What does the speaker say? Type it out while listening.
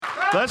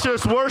Let's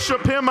just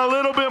worship him a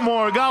little bit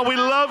more. God, we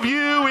love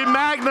you. We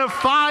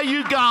magnify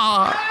you,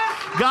 God.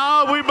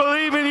 God, we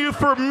believe in you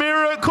for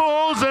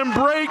miracles and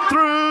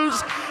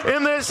breakthroughs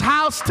in this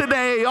house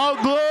today. All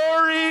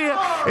glory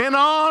and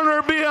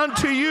honor be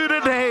unto you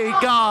today,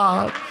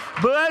 God.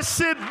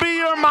 Blessed be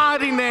your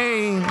mighty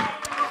name.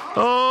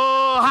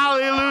 Oh,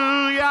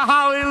 hallelujah,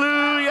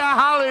 hallelujah,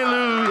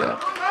 hallelujah.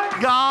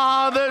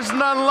 God, there's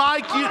none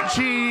like you,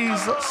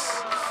 Jesus.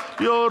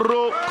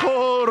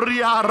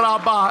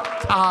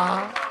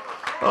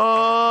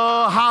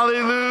 Oh,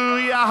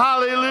 hallelujah,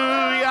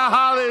 hallelujah,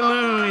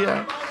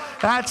 hallelujah.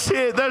 That's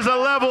it. There's a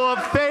level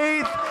of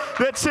faith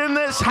that's in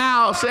this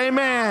house.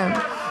 Amen.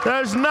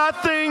 There's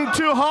nothing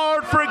too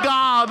hard for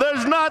God.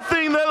 There's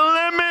nothing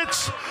that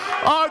limits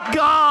our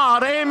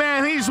God.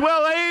 Amen. He's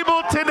well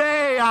able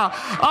today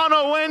on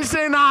a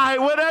Wednesday night.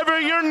 Whatever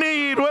your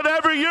need,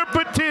 whatever your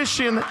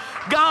petition,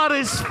 God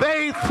is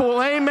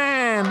faithful.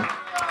 Amen.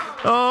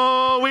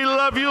 Oh, we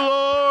love you,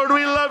 Lord.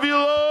 We love you,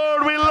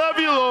 Lord. We love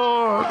you,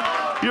 Lord.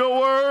 You're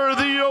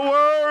worthy, you're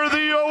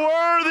worthy, you're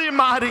worthy,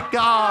 mighty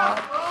God.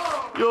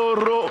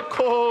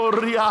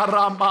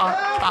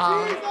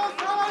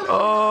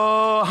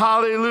 Oh,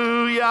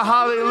 hallelujah,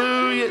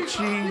 hallelujah,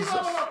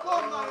 Jesus.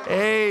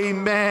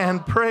 Amen.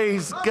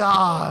 Praise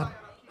God.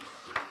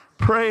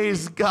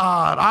 Praise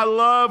God. I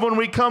love when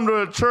we come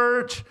to a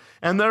church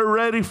and they're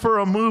ready for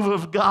a move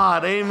of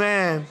God.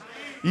 Amen.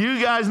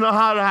 You guys know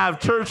how to have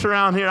church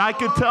around here. I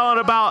could tell in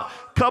about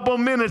a couple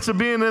minutes of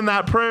being in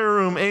that prayer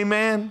room.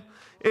 Amen.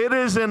 It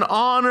is an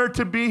honor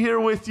to be here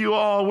with you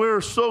all. We're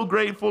so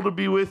grateful to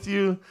be with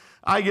you.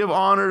 I give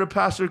honor to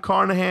Pastor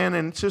Carnahan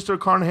and Sister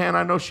Carnahan.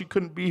 I know she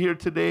couldn't be here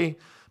today,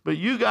 but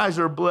you guys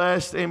are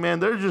blessed. Amen.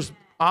 They're just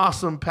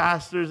awesome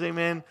pastors.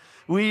 Amen.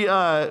 We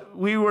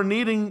were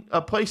needing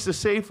a place to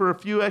stay for a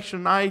few extra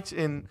nights,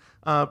 and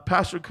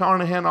Pastor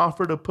Carnahan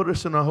offered to put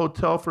us in a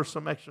hotel for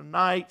some extra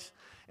nights.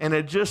 And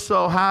it just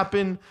so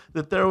happened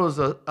that there was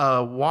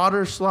a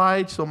water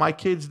slide, so my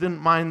kids didn't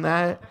mind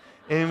that.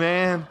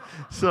 Amen.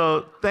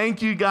 So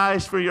thank you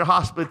guys for your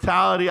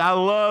hospitality. I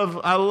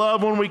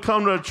love when we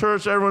come to a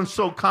church, everyone's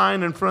so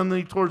kind and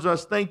friendly towards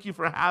us. Thank you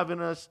for having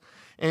us.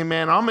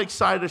 Amen. I'm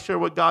excited to share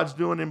what God's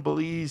doing in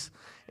Belize.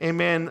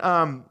 Amen.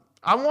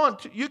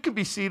 You can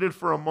be seated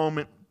for a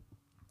moment.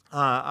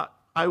 I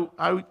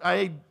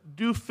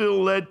do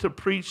feel led to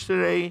preach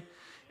today.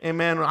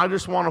 Amen. I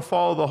just want to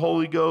follow the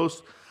Holy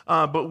Ghost.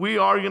 But we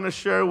are going to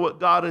share what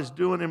God is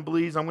doing in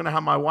Belize. I'm going to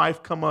have my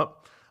wife come up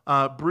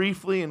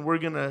briefly, and we're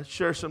going to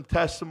share some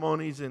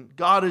testimonies. And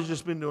God has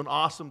just been doing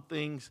awesome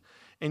things,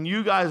 and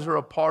you guys are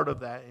a part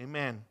of that.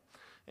 Amen.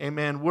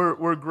 Amen.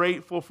 We're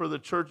grateful for the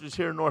churches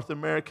here in North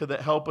America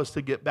that help us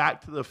to get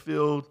back to the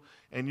field,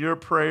 and your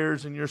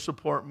prayers and your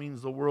support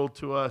means the world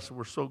to us.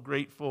 We're so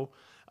grateful.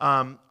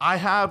 I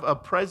have a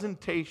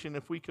presentation,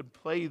 if we could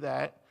play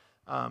that.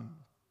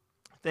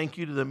 Thank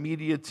you to the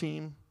media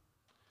team.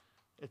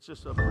 It's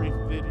just a brief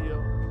video.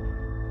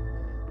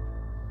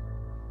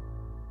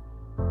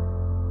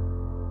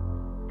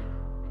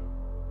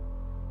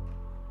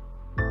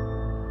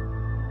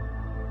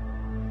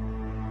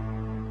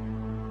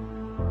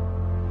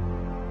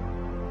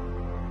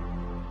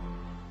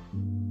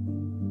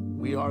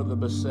 We are the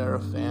Becerra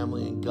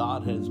family, and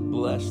God has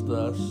blessed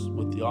us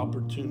with the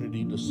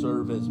opportunity to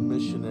serve as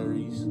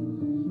missionaries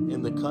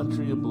in the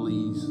country of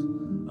Belize,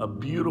 a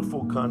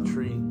beautiful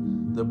country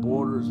that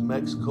borders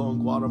Mexico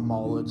and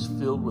Guatemala. It's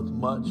filled with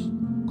much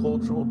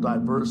cultural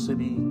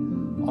diversity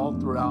all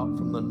throughout,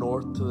 from the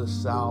north to the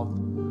south,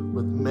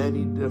 with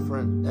many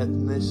different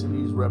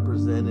ethnicities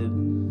represented.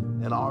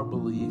 And our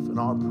belief and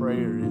our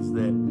prayer is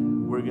that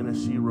we're going to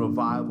see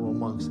revival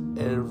amongst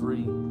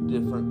every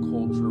different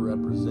culture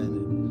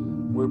represented.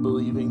 We're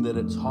believing that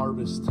it's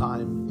harvest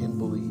time in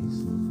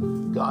Belize.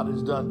 God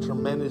has done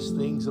tremendous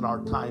things in our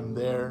time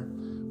there.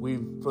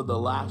 We've, for the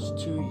last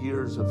 2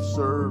 years, have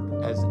served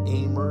as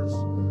aimers,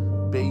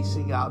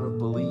 basing out of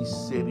Belize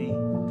City,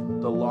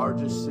 the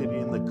largest city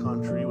in the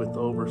country with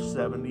over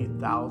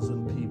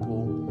 70,000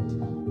 people.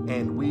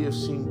 And we have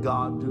seen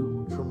God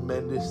do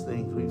tremendous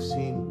things. We've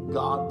seen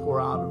God pour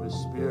out of His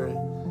Spirit.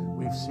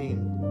 We've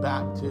seen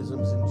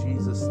baptisms in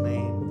Jesus'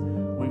 name.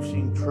 We've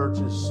seen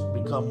churches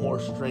become more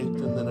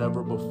strengthened than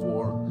ever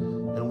before.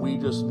 And we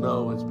just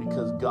know it's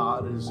because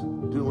God is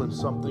doing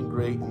something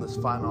great in this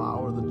final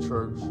hour of the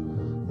church.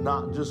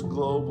 Not just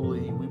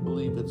globally, we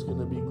believe it's going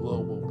to be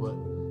global, but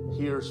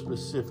here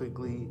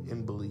specifically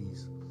in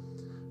Belize.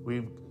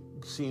 We've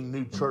seen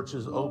new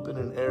churches open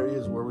in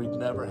areas where we've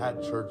never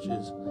had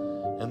churches.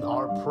 And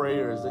our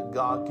prayer is that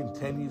God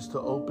continues to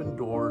open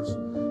doors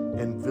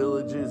in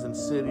villages and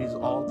cities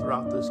all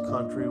throughout this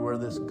country where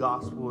this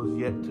gospel is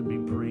yet to be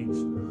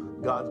preached.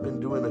 God's been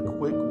doing a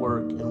quick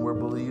work, and we're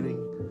believing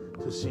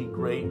to see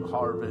great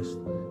harvest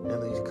in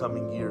these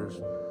coming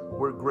years.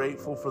 We're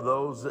grateful for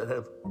those that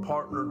have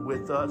partnered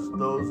with us,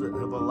 those that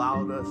have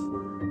allowed us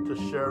to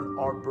share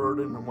our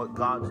burden and what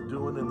God's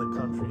doing in the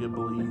country of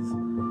Belize.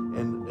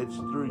 And it's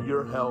through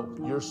your help,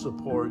 your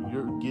support,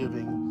 your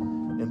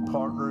giving, and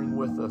partnering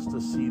with us to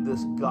see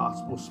this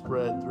gospel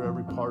spread through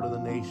every part of the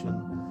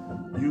nation.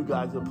 You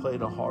guys have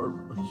played a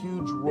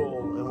huge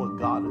role in what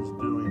God is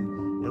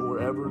doing, and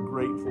we're ever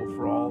grateful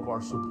for all of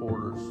our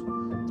supporters.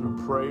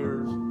 Through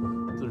prayers,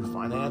 through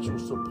financial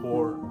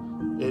support,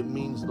 it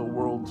means the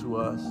world to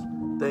us.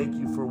 Thank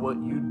you for what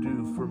you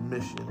do for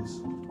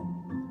missions.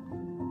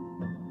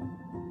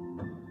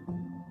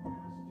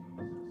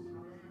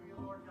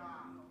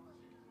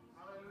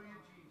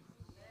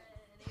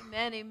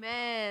 Amen,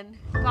 amen.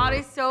 God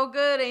is so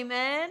good,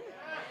 amen.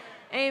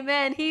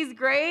 Amen. He's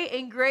great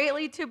and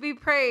greatly to be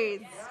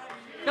praised.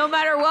 No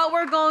matter what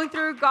we're going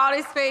through, God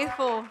is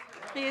faithful.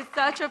 He is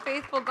such a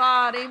faithful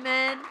God,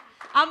 amen.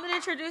 I'm going to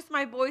introduce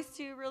my boys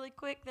to you really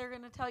quick. They're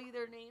going to tell you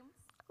their names.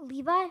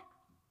 Levi,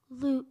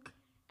 Luke.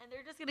 And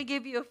they're just going to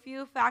give you a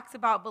few facts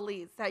about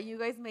Belize that you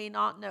guys may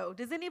not know.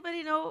 Does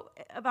anybody know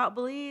about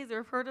Belize or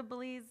have heard of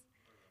Belize?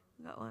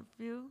 Got one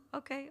few?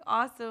 Okay,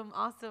 awesome,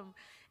 awesome.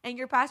 And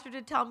your pastor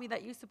did tell me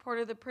that you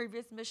supported the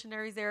previous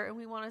missionaries there, and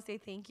we want to say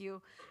thank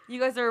you. You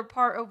guys are a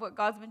part of what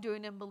God's been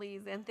doing in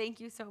Belize, and thank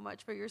you so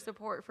much for your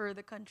support for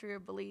the country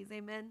of Belize.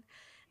 Amen.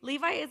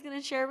 Levi is going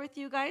to share with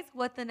you guys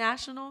what the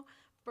national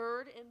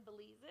bird in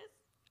Belize is.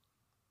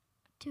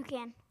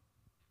 Toucan.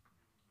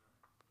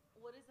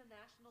 What is the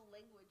national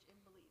language in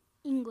Belize?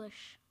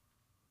 English.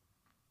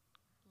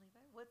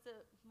 Levi, what's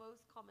the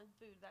most common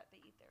food that they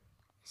eat there?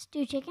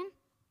 Stew chicken.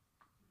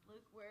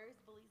 Luke, where is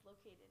Belize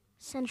located?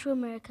 Central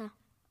America.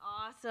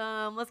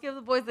 Awesome. Let's give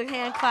the boys a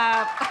hand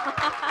clap.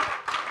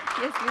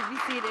 Yes, you'll be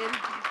seated.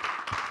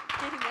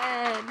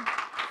 Amen.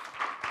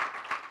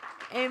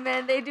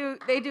 Amen.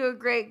 They do a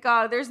great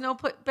God. There's no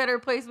better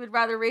place we'd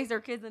rather raise our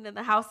kids in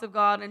the house of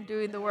God and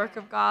doing the work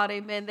of God.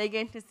 Amen. They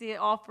get to see it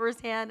all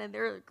firsthand, and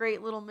they're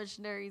great little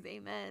missionaries.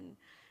 Amen.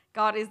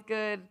 God is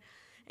good.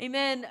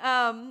 Amen.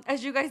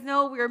 As you guys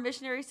know, we are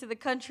missionaries to the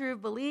country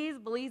of Belize.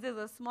 Belize is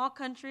a small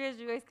country, as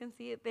you guys can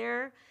see it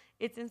there.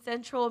 It's in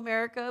Central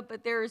America,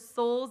 but there is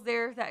souls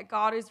there that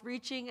God is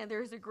reaching, and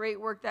there's a great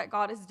work that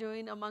God is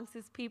doing amongst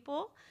his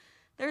people.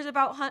 There's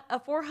about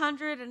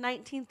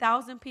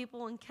 419,000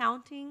 people and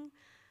counting.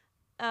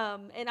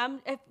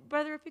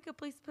 Brother, if you could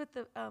please put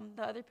the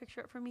other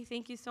picture up for me.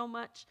 Thank you so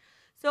much.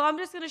 So I'm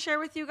just going to share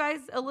with you guys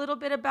a little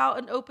bit about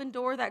an open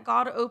door that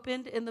God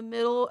opened in the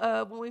middle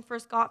when we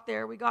first got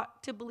there. We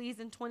got to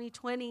Belize in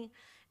 2020,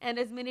 and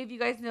as many of you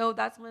guys know,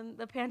 that's when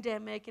the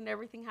pandemic and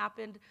everything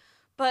happened.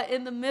 But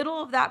in the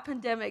middle of that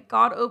pandemic,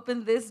 God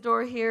opened this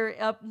door here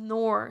up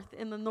north,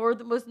 in the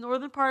most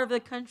northern part of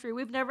the country.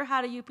 We've never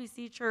had a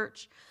UPC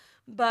church,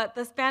 but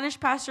the Spanish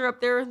pastor up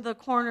there in the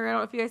corner, I don't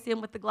know if you guys see him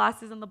with the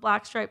glasses and the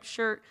black striped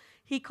shirt,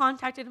 he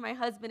contacted my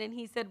husband and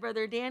he said,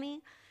 Brother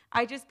Danny,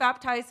 I just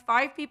baptized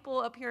 5 people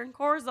up here in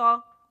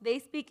Corozal. They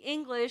speak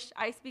English.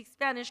 I speak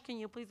Spanish. Can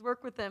you please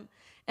work with them?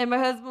 And my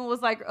husband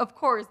was like, of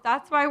course.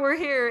 That's why we're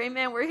here.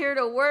 Amen. We're here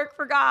to work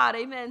for God.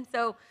 Amen.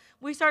 So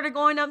we started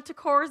going up to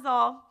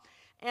Corozal.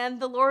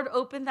 And the Lord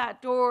opened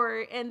that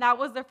door, and that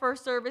was the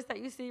first service that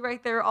you see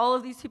right there. All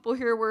of these people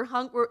here were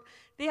hungry.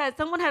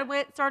 Someone had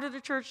started a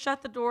church,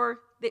 shut the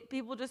door.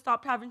 People just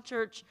stopped having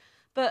church.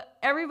 But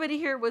everybody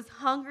here was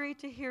hungry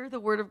to hear the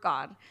word of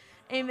God.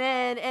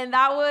 Amen. And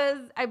that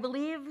was, I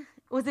believe,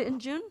 was it in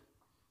June?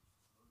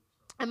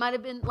 It might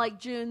have been like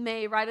June,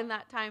 May, right in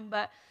that time.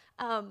 But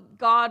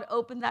God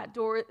opened that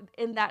door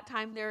in that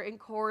time there in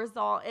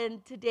Corozal.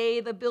 And today,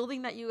 the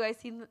building that you guys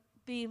see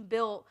being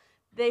built,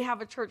 they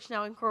have a church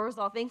now in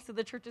Corozal, thanks to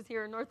the churches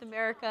here in North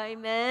America,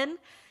 amen.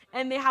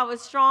 And they have a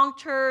strong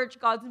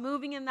church. God's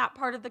moving in that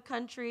part of the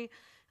country.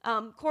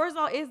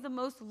 Corozal is the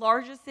most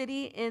largest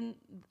city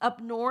up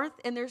north,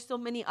 and there's so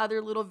many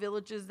other little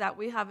villages that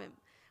we haven't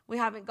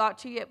got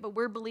to yet, but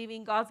we're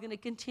believing God's going to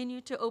continue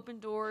to open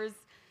doors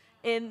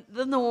in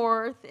the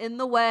north, in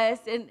the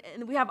west, and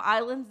we have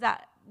islands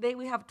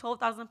we have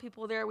 12,000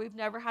 people there. We've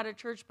never had a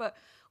church, but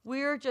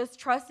we're just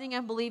trusting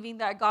and believing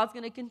that God's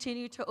going to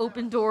continue to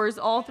open doors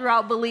all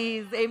throughout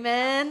Belize.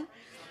 Amen.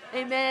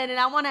 Amen. And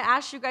I want to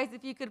ask you guys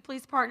if you could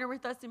please partner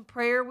with us in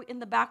prayer. In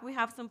the back, we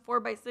have some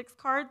 4x6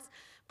 cards.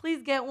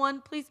 Please get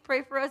one. Please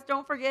pray for us.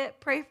 Don't forget,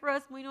 pray for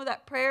us. We know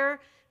that prayer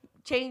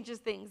changes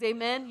things.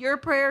 Amen. Your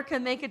prayer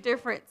can make a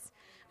difference.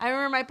 I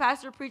remember my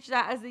pastor preached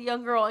that as a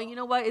young girl, and you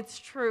know what? It's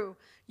true.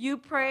 You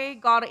pray,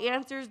 God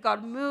answers,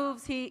 God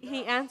moves,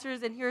 He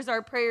answers and hears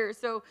our prayers.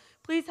 So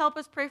please help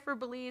us pray for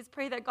Belize.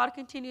 Pray that God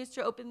continues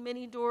to open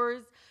many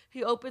doors.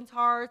 He opens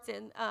hearts,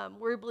 and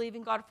we're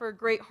believing God for a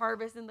great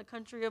harvest in the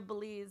country of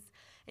Belize.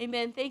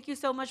 Amen. Thank you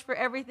so much for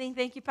everything.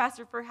 Thank you,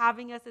 Pastor, for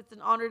having us. It's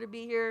an honor to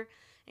be here.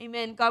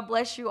 Amen. God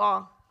bless you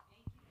all.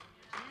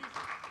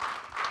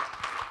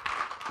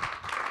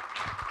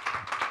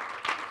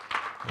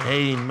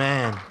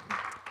 Amen.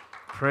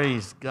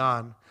 Praise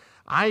God.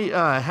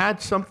 I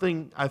had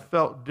something I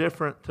felt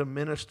different to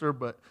minister,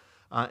 but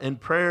in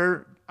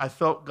prayer, I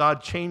felt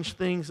God change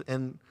things,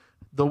 and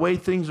the way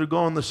things are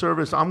going in the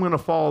service, I'm going to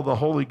follow the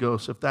Holy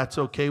Ghost, if that's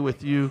okay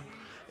with you.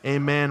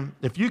 Amen.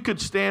 If you could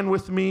stand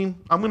with me,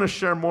 I'm going to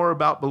share more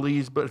about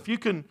Belize, but if you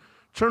can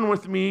turn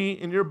with me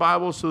in your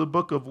Bibles to the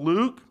book of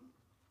Luke,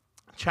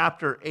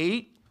 chapter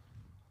 8.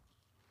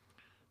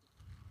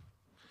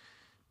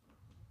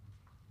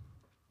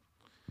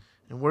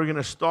 And we're going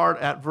to start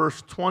at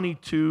verse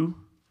 22.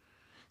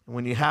 And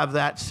when you have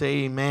that,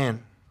 say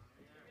amen.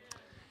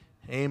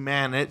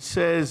 Amen. It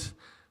says,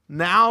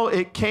 "Now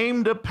it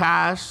came to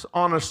pass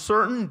on a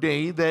certain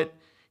day that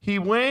he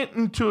went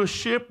into a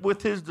ship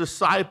with his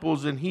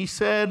disciples, and he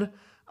said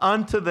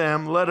unto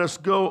them, Let us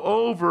go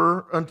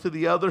over unto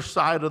the other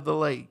side of the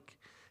lake.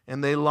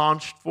 And they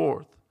launched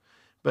forth.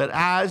 But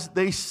as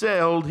they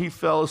sailed, he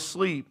fell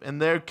asleep. And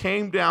there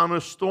came down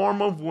a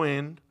storm of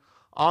wind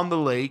on the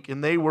lake,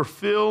 and they were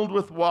filled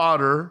with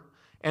water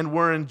and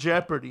were in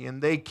jeopardy.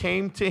 And they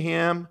came to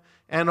him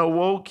and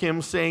awoke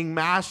him, saying,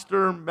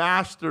 Master,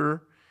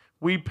 Master,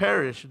 we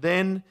perish.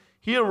 Then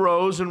he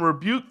arose and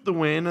rebuked the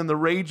wind and the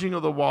raging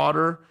of the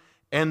water,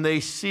 and they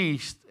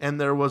ceased, and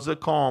there was a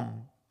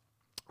calm."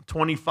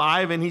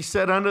 25, "And he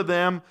said unto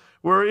them,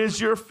 Where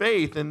is your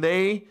faith? And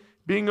they,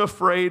 being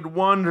afraid,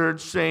 wondered,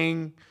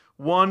 saying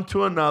one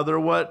to another,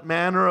 What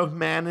manner of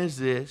man is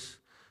this?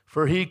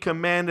 For he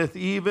commandeth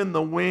even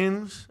the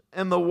winds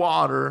and the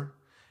water,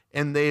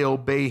 and they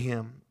obey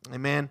him."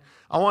 Amen.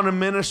 I want to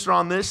minister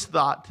on this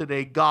thought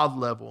today, God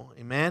level.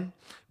 Amen.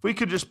 If we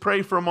could just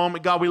pray for a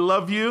moment. God, we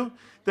love you.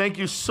 Thank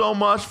you so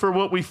much for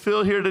what we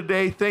feel here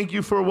today. Thank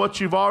you for what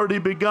you've already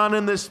begun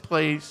in this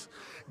place.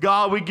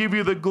 God, we give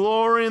you the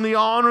glory and the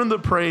honor and the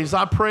praise.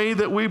 I pray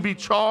that we be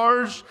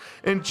charged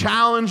and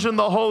challenged in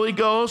the Holy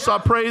Ghost. I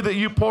pray that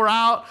you pour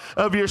out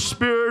of your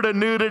Spirit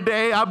anew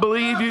today. I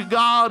believe you,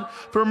 God,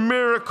 for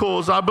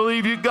miracles. I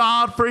believe you,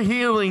 God, for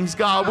healings,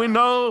 God. We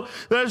know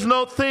there's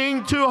no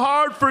thing too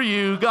hard for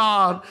you,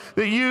 God,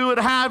 that you would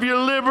have your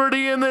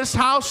liberty in this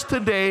house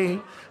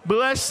today.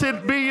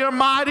 Blessed be your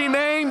mighty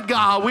name,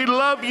 God. We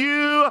love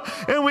you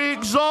and we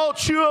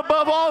exalt you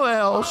above all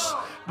else.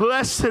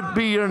 Blessed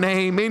be your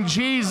name. In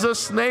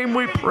Jesus' name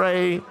we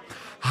pray.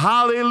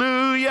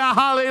 Hallelujah,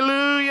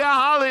 hallelujah,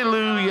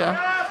 hallelujah.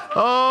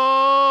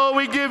 Oh,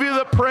 we give you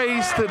the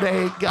praise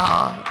today,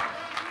 God.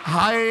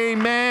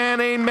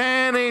 Amen,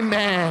 amen,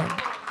 amen.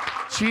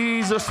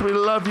 Jesus, we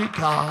love you,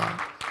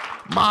 God.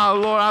 My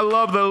Lord, I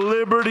love the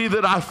liberty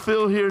that I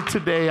feel here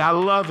today. I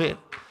love it.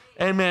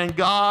 Amen.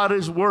 God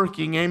is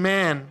working.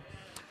 Amen.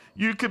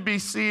 You could be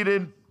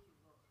seated.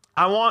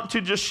 I want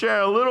to just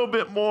share a little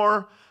bit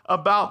more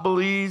about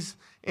Belize.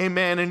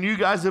 Amen. And you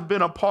guys have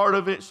been a part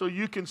of it, so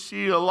you can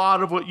see a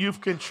lot of what you've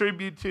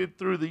contributed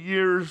through the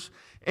years.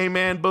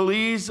 Amen.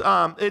 Belize,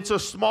 it's a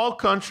small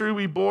country.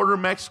 We border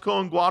Mexico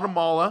and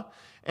Guatemala.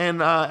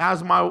 And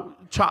as my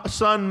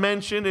son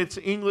mentioned, it's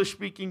an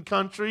English-speaking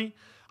country.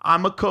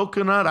 I'm a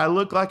coconut. I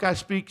look like I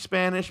speak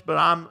Spanish, but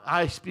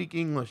I speak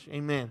English.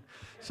 Amen.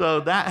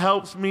 So that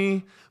helps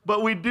me.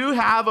 But we do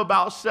have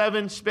about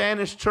 7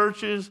 Spanish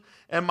churches,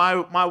 and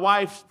my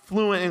wife's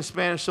fluent in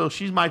Spanish, so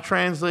she's my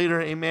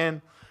translator.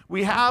 Amen.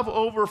 We have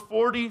over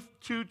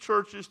 42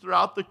 churches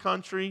throughout the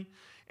country,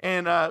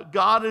 and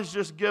God has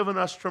just given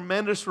us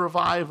tremendous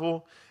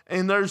revival.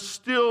 And there's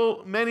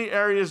still many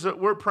areas that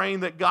we're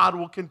praying that God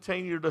will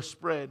continue to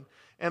spread.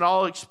 And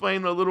I'll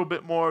explain a little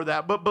bit more of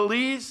that. But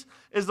Belize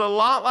is a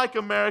lot like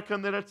America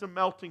in that it's a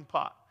melting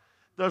pot.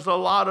 There's a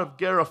lot of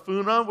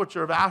Garifuna, which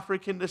are of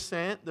African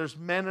descent. There's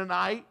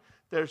Mennonite.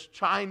 There's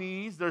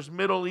Chinese. There's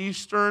Middle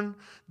Eastern.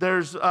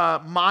 There's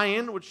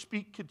Mayan, which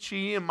speak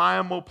Kichi, and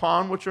Maya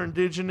Mopan, which are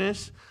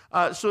indigenous.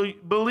 So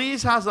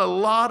Belize has a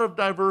lot of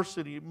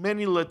diversity.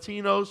 Many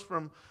Latinos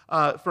from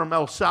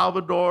El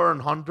Salvador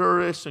and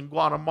Honduras and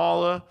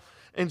Guatemala.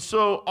 And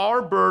so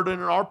our burden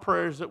and our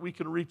prayer is that we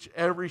can reach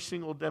every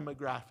single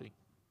demographic.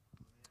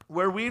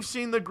 Where we've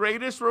seen the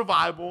greatest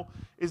revival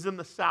is in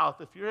the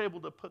south. If you're able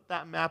to put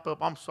that map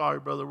up, I'm sorry,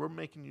 brother. We're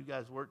making you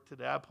guys work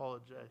today. I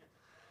apologize.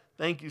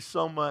 Thank you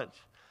so much.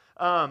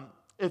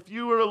 If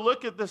you were to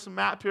look at this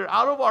map here,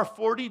 out of our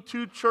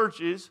 42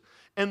 churches,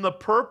 in the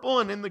purple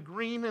and in the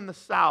green in the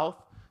south,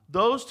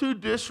 those 2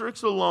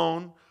 districts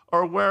alone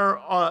are where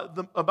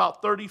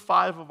about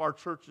 35 of our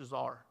churches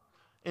are.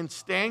 In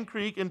Stan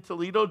Creek and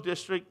Toledo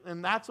district,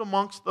 and that's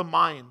amongst the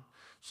Mayan.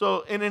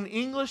 So in an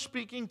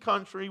English-speaking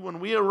country,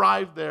 when we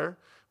arrived there,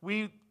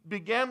 we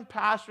began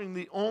pastoring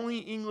the only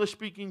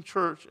English-speaking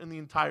church in the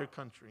entire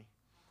country.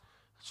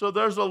 So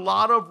there's a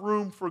lot of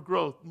room for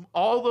growth.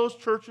 All those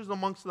churches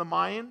amongst the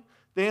Mayan,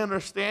 they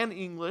understand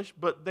English,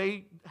 but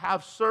they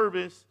have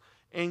service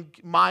in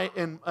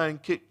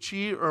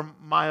Kichi or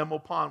Maya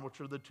Mopan,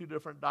 which are the 2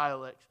 different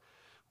dialects.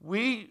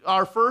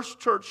 Our first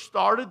church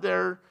started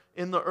there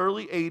in the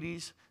early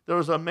 80s. There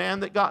was a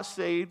man that got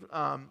saved.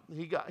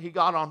 He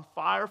got on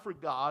fire for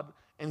God,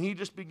 and he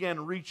just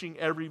began reaching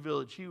every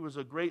village. He was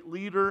a great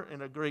leader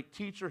and a great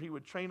teacher. He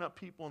would train up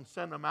people and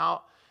send them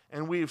out,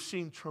 and we have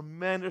seen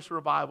tremendous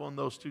revival in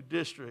those 2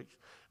 districts,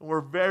 and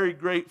we're very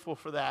grateful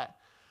for that.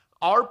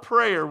 Our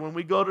prayer when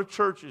we go to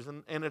churches,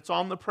 and it's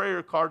on the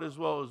prayer card as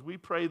well, is we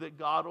pray that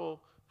God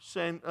will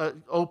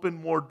open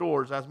more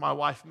doors, as my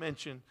wife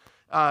mentioned.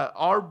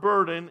 Our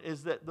burden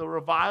is that the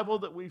revival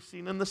that we've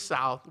seen in the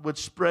south would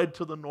spread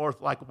to the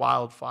north like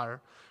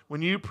wildfire.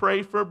 When you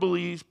pray for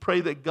Belize,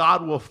 pray that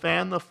God will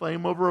fan the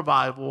flame of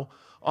revival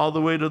all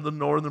the way to the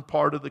northern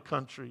part of the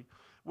country.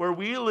 Where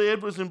we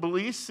lived was in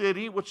Belize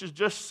City, which is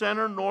just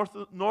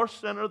north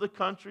center of the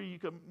country. You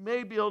can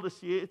maybe be able to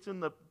see it. It's in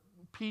the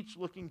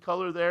peach-looking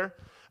color there.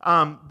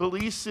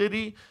 Belize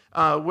City,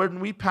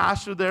 when we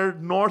pastored there,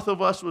 north of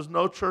us was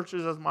no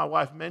churches, as my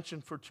wife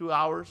mentioned, for 2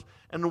 hours.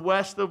 And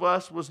west of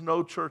us was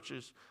no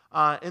churches.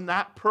 In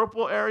that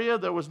purple area,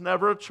 there was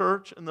never a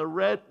church. In the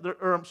red,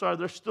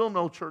 there's still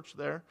no church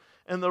there.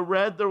 In the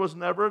red, there was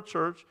never a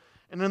church.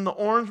 And in the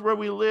orange where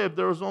we lived,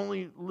 there was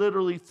only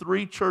literally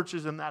 3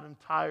 churches in that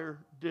entire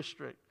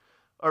district,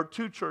 or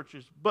 2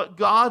 churches. But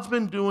God's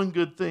been doing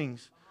good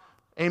things.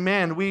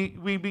 Amen. We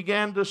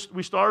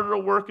started a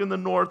work in the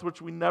north,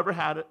 which we never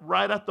had it,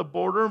 right at the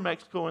border of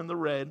Mexico in the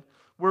red.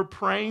 We're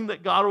praying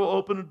that God will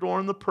open a door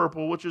in the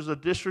purple, which is a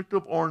district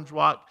of Orange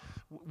Rock.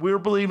 We're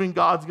believing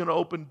God's going to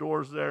open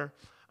doors there.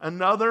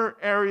 Another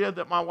area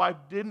that my wife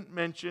didn't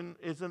mention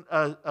is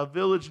a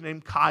village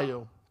named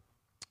Cayo.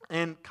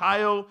 And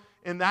Cayo,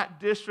 in that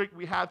district,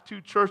 we have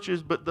 2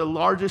 churches, but the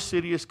largest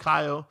city is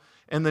Cayo,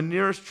 and the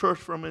nearest church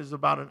from it is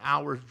about an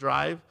hour's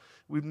drive.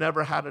 We've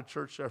never had a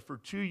church there. For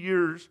 2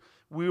 years,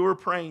 we were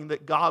praying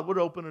that God would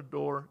open a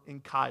door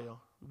in Cayo.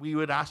 We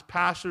would ask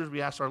pastors,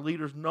 we asked our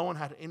leaders. No one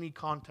had any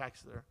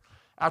contacts there.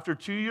 After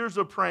 2 years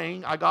of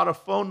praying, I got a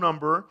phone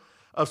number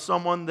of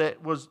someone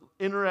that was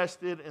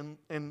interested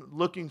in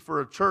looking for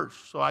a church.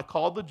 So I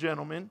called the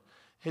gentleman.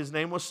 His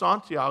name was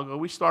Santiago.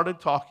 We started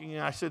talking,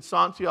 and I said,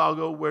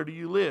 Santiago, where do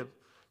you live?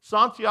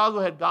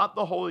 Santiago had got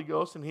the Holy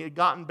Ghost, and he had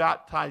gotten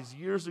baptized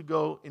years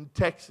ago in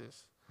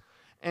Texas.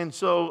 And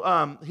so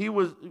I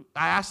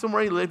asked him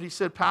where he lived. He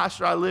said,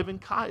 Pastor, I live in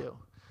Cayo.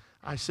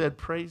 I said,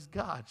 praise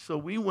God. So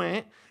we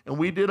went, and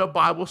we did a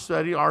Bible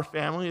study, our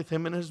family, with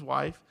him and his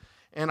wife.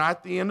 And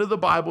at the end of the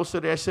Bible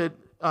study, I said,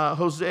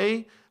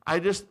 Jose,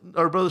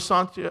 Brother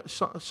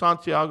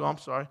Santiago, I'm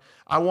sorry.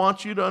 I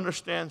want you to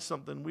understand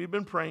something. We've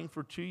been praying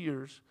for 2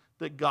 years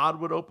that God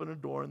would open a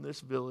door in this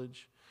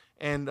village.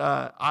 And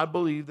I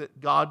believe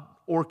that God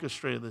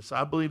orchestrated this.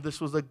 I believe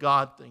this was a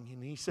God thing.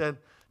 And he said,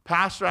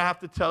 Pastor, I have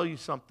to tell you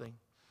something.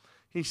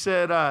 He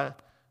said,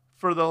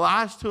 for the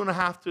last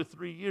 2.5 to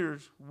 3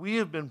 years, we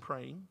have been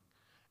praying.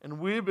 And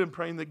we have been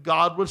praying that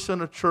God would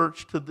send a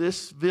church to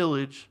this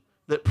village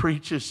that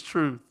preaches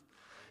truth.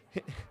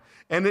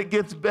 And it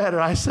gets better.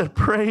 I said,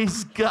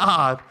 praise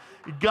God.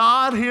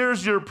 God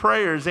hears your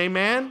prayers.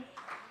 Amen?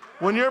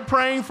 When you're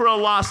praying for a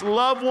lost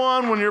loved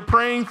one, when you're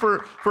praying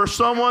for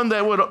someone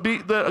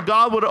that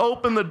God would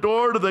open the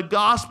door to the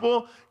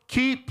gospel,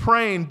 keep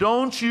praying.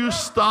 Don't you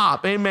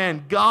stop.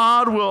 Amen.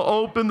 God will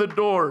open the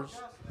doors.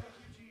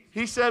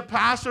 He said,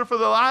 Pastor, for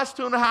the last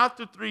 2.5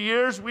 to 3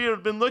 years, we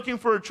have been looking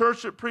for a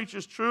church that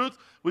preaches truth.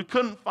 We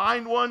couldn't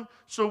find one,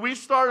 so we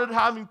started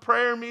having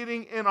prayer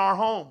meeting in our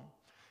home.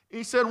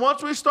 He said,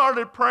 once we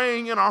started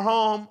praying in our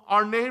home,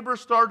 our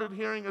neighbors started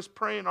hearing us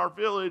pray in our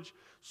village.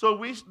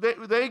 So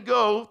they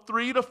go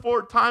 3 to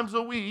 4 times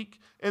a week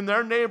in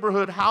their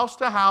neighborhood, house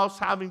to house,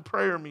 having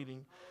prayer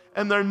meeting.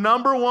 And their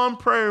number one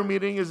prayer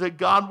meeting is that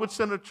God would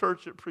send a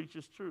church that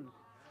preaches truth.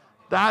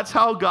 That's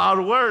how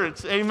God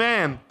works.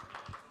 Amen.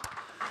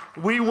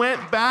 We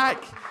went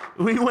back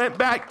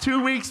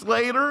 2 weeks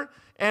later,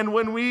 and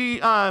when we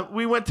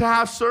went to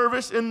have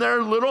service in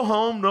their little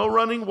home, no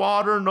running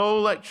water, no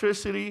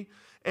electricity,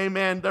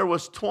 amen, there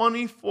was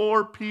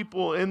 24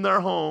 people in their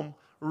home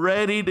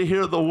ready to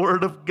hear the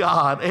word of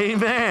God.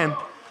 Amen.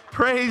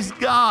 Praise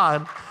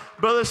God.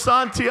 Brother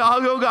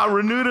Santiago got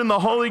renewed in the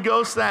Holy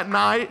Ghost that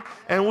night,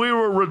 and we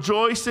were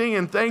rejoicing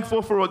and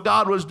thankful for what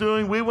God was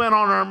doing. We went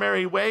on our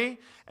merry way,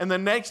 and the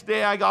next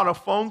day I got a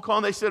phone call,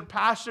 and they said,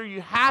 Pastor,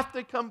 you have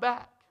to come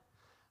back.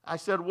 I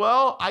said,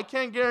 well, I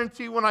can't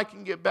guarantee when I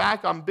can get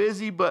back. I'm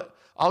busy, but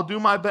I'll do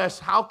my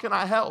best. How can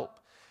I help?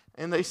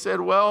 And they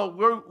said,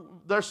 well,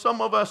 there's some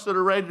of us that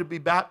are ready to be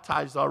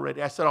baptized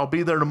already. I said, I'll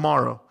be there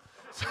tomorrow.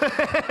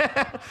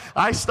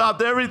 I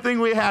stopped everything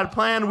we had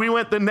planned. We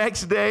went the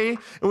next day,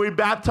 and we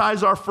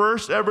baptized our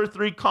first ever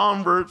 3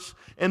 converts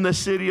in the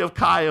city of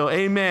Cayo.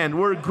 Amen.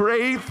 We're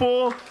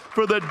grateful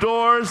for the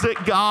doors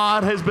that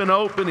God has been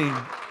opening.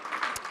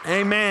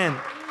 Amen.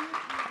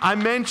 I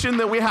mentioned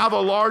that we have a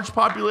large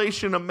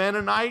population of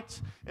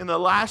Mennonites. In the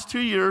last 2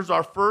 years,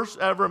 our first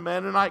ever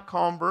Mennonite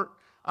convert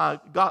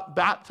got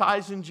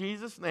baptized in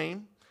Jesus'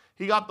 name.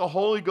 He got the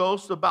Holy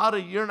Ghost about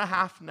 1.5 years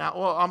now.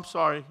 Well, I'm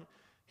sorry.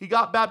 He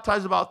got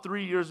baptized about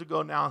 3 years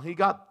ago now. He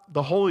got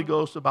the Holy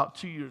Ghost about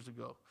 2 years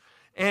ago.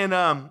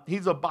 And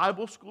he's a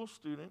Bible school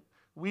student.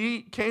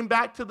 We came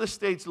back to the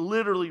States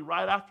literally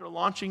right after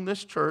launching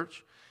this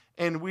church.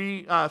 And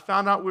we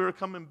found out we were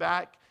coming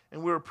back.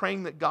 And we were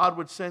praying that God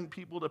would send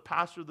people to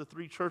pastor the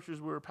 3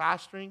 churches we were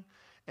pastoring.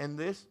 And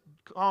this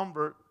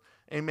convert,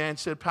 amen,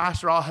 said,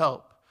 Pastor, I'll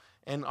help.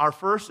 And our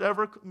first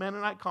ever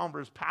Mennonite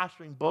convert is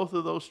pastoring both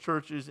of those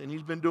churches. And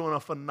he's been doing a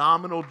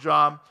phenomenal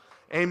job.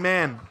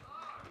 Amen.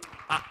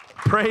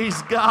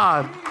 Praise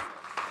God.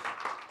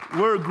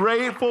 We're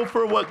grateful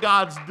for what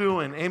God's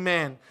doing.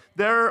 Amen.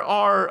 There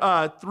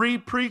are 3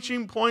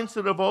 preaching points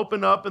that have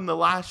opened up in the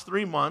last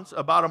 3 months.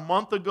 About a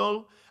month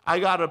ago, I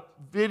got a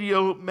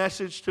video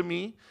message to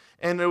me,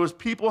 And there was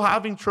people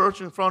having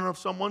church in front of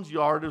someone's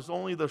yard. It was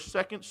only the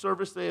second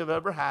service they have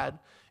ever had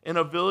in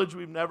a village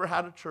we've never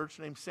had a church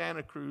named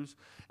Santa Cruz.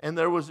 And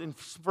there was in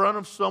front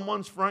of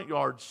someone's front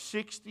yard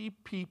 60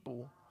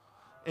 people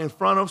in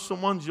front of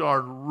someone's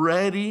yard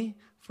ready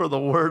for the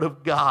Word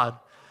of God.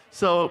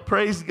 So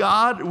praise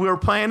God. We're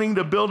planning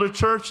to build a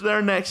church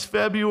there next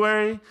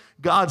February.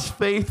 God's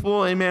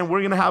faithful. Amen. We're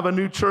going to have a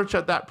new church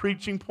at that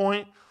preaching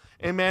point.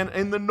 Amen.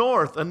 In the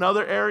north,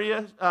 another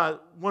area,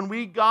 when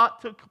we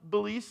got to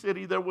Belize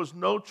City, there was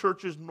no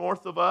churches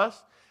north of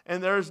us.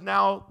 And there's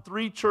now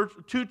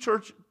two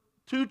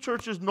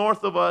churches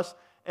north of us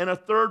and a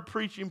third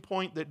preaching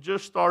point that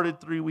just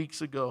started 3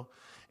 weeks ago.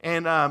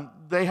 And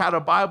they had a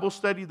Bible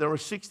study. There were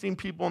 16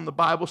 people in the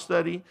Bible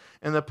study.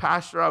 And the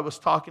pastor, I was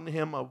talking to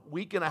him a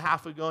week and a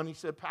half ago, and he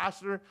said,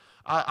 Pastor,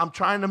 I'm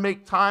trying to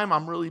make time.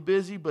 I'm really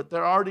busy, but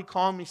they're already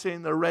calling me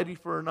saying they're ready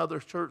for another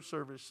church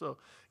service. So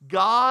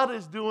God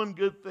is doing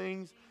good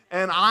things.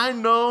 And I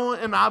know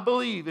and I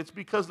believe it's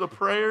because of the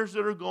prayers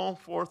that are going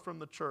forth from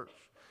the church.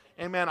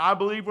 Amen. I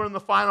believe we're in the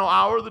final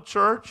hour of the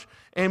church.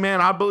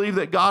 Amen. I believe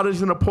that God is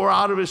going to pour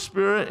out of His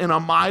Spirit in a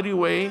mighty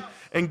way.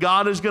 And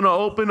God is going to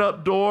open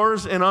up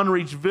doors in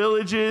unreached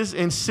villages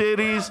and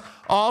cities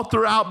all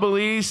throughout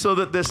Belize so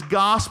that this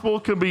gospel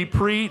can be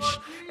preached.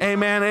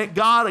 Amen.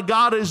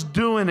 God is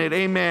doing it.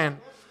 Amen.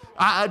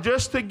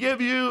 Just to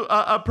give you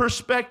a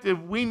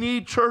perspective, we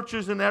need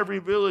churches in every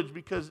village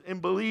because in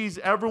Belize,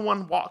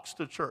 everyone walks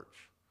to church.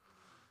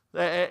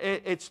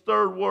 It's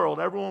third world.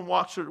 Everyone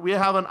walks to church. We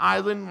have an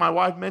island. My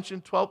wife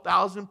mentioned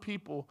 12,000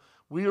 people.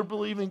 We are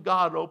believing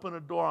God to open a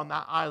door on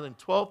that island.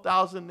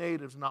 12,000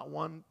 natives, not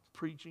one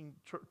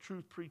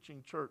truth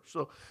preaching church.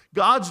 So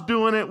God's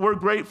doing it. We're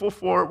grateful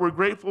for it. We're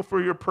grateful for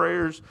your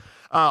prayers.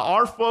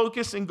 Our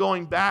focus in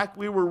going back,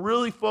 we were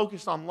really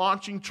focused on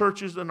launching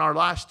churches in our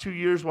last 2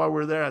 years while we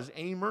were there as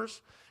aimers.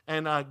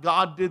 And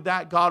God did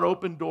that. God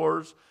opened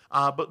doors.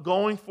 But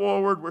going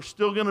forward, we're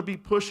still going to be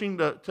pushing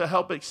to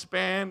help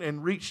expand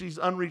and reach these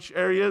unreached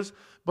areas.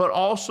 But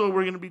also,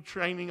 we're going to be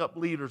training up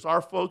leaders.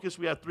 Our focus,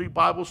 we have 3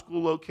 Bible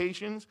school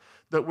locations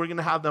that we're going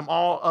to have them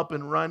all up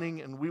and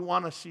running. And we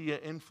want to see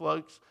an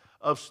influx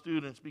of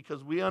students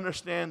because we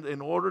understand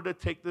in order to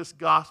take this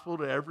gospel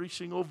to every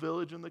single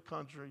village in the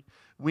country,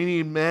 we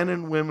need men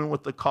and women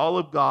with the call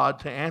of God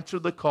to answer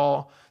the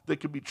call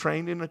that could be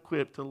trained and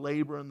equipped to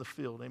labor in the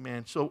field.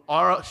 Amen. So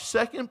our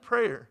second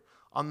prayer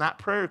on that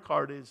prayer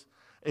card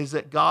is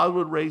that God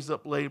would raise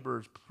up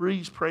laborers.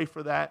 Please pray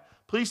for that.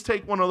 Please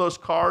take one of those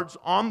cards.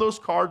 On those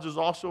cards is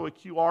also a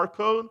QR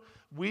code.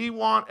 We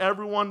want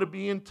everyone to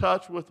be in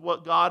touch with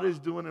what God is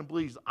doing in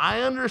Belize.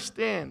 I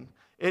understand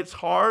it's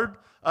hard.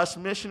 Us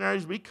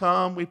missionaries, we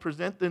come, we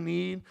present the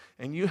need,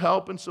 and you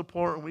help and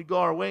support, and we go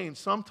our way. And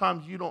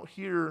sometimes you don't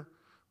hear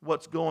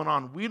what's going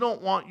on. We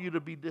don't want you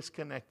to be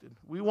disconnected.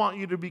 We want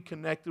you to be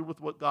connected with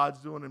what God's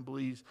doing in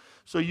Belize.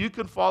 So you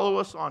can follow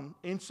us on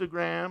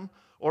Instagram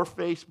or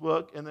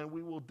Facebook, and then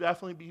we will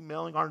definitely be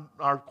mailing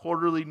our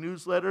quarterly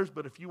newsletters.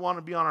 But if you want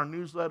to be on our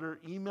newsletter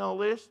email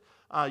list,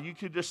 you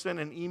could just send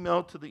an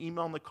email to the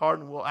email on the card,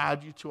 and we'll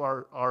add you to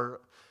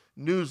our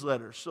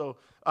newsletter. So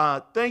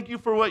thank you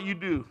for what you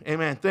do.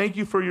 Amen. Thank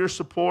you for your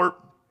support.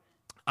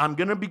 I'm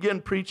going to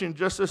begin preaching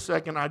just a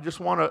second. I just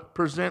want to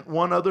present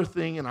one other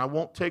thing, and I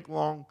won't take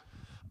long.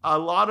 A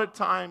lot of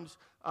times,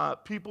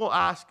 people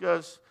ask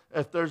us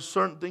if there's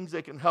certain things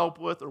they can help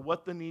with or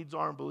what the needs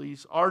are in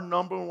Belize. Our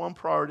number one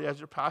priority, as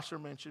your pastor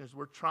mentioned, is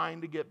we're trying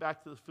to get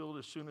back to the field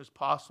as soon as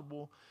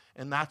possible,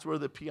 and that's where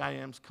the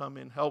PIMs come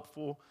in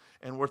helpful.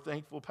 And we're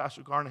thankful.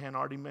 Pastor Carnahan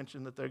already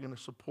mentioned that they're going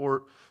to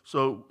support.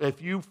 So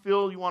if you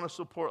feel you want to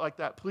support like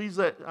that, please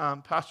let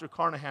Pastor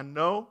Carnahan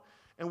know.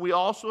 And we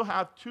also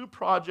have 2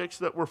 projects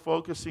that we're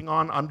focusing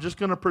on. I'm just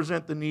going to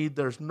present the need.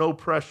 There's no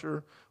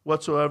pressure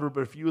whatsoever.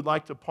 But if you would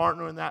like to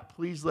partner in that,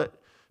 please let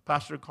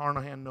Pastor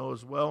Carnahan know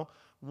as well.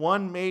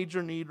 One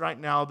major need right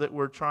now that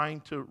we're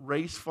trying to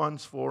raise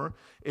funds for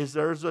is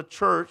there's a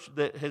church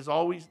that has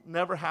always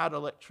never had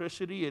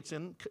electricity. It's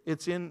in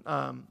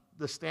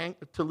the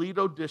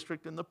Toledo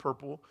district in the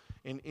Purple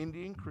in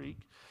Indian Creek.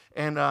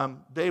 And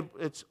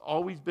it's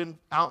always been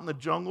out in the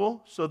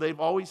jungle, so they've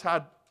always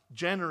had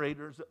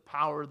generators that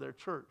power their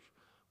church.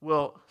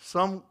 Well,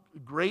 some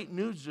great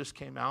news just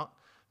came out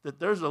that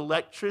there's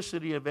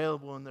electricity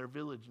available in their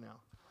village now.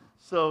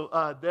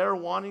 So they're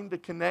wanting to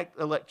connect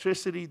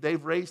electricity.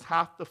 They've raised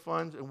half the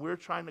funds, and we're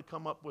trying to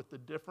come up with the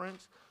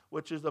difference,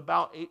 which is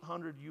about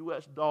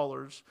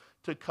 $800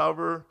 to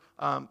cover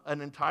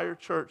an entire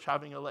church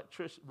having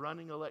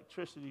running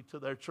electricity to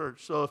their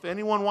church. So if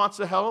anyone wants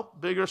to help,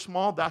 big or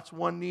small, that's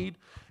one need.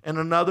 And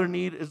another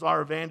need is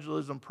our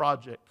evangelism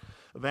project.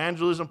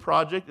 Evangelism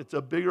project, it's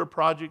a bigger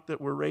project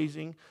that we're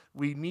raising.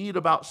 We need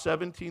about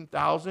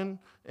 $17,000,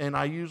 and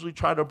I usually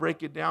try to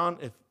break it down.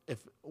 If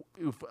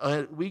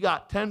we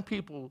got 10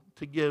 people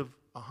to give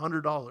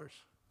 $100,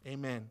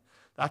 amen,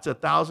 That's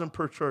 $1,000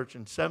 per church,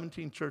 and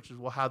 17 churches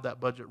will have that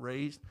budget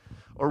raised.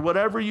 Or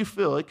whatever you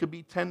feel. It could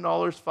be $10,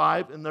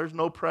 $5, and there's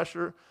no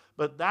pressure.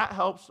 But that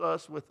helps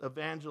us with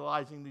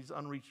evangelizing these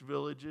unreached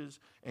villages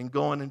and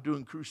going and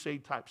doing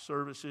crusade-type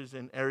services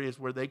in areas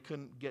where they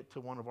couldn't get to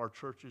one of our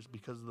churches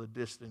because of the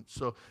distance.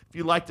 So if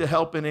you'd like to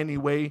help in any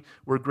way,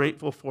 we're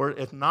grateful for it.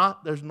 If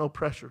not, there's no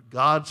pressure.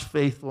 God's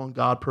faithful and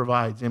God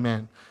provides.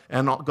 Amen.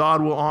 And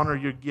God will honor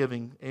your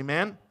giving.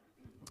 Amen.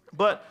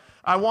 But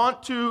I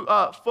want to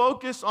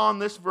focus on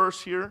this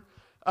verse here.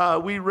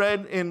 We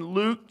read in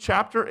Luke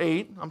chapter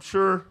 8. I'm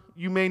sure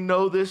you may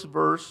know this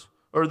verse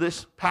or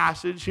this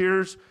passage.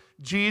 Here's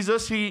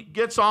Jesus. He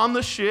gets on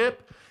the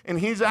ship, and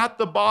he's at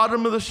the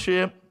bottom of the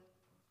ship,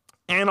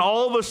 and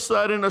all of a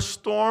sudden a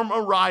storm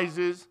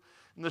arises,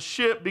 and the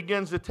ship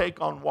begins to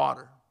take on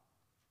water.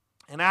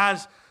 And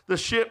as the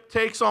ship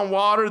takes on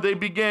water, they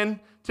begin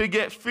to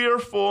get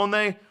fearful, and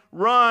they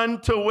run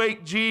to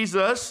wake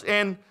Jesus.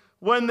 And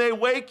when they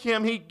wake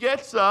him, he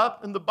gets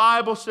up, and the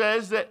Bible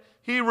says that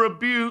he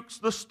rebukes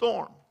the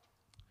storm.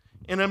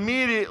 And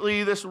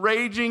immediately this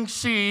raging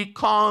sea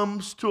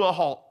comes to a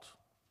halt.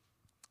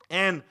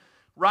 And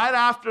right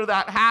after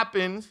that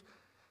happens,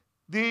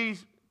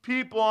 these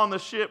people on the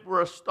ship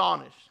were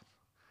astonished.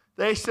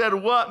 They said,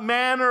 "What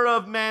manner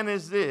of man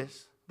is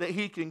this, that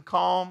he can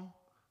calm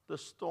the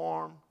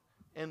storm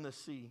and the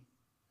sea?"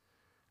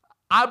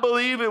 I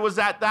believe it was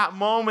at that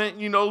moment,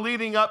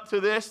 leading up to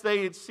this,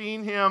 they had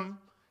seen him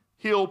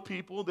heal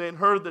people. They had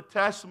heard the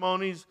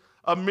testimonies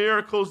of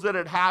miracles that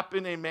had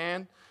happened,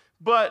 amen.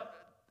 But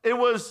it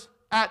was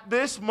at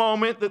this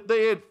moment that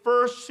they had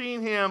first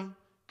seen him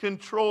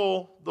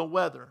control the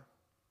weather.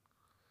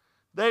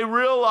 They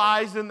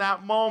realized in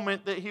that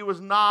moment that he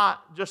was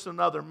not just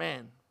another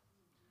man.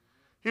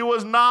 He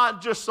was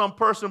not just some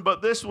person,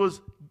 but this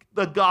was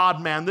the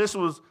God-man. This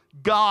was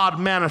God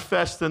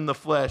manifest in the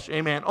flesh.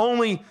 Amen.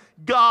 Only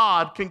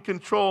God can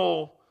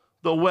control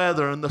the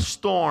weather and the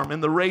storm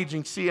and the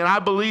raging sea. And I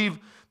believe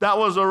that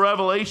was a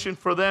revelation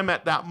for them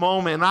at that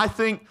moment. And I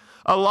think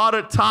a lot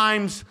of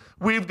times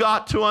we've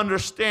got to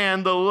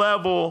understand the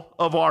level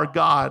of our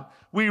God.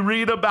 We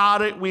read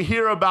about it, we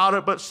hear about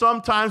it, but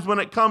sometimes when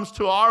it comes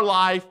to our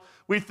life,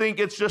 we think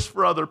it's just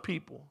for other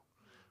people.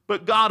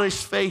 But God is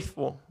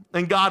faithful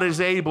and God is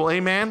able.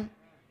 Amen?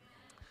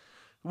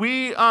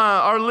 We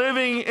are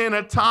living in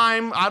a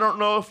time, I don't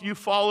know if you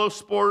follow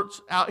sports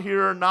out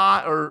here or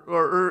not,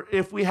 or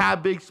if we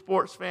have big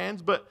sports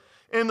fans, but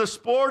in the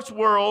sports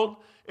world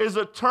is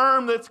a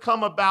term that's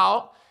come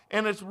about,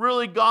 and it's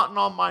really gotten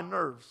on my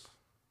nerves.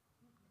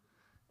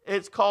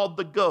 It's called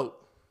the GOAT.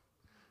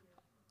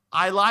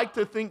 I like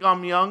to think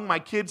I'm young. My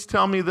kids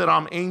tell me that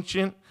I'm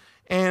ancient.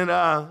 And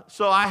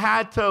so I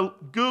had to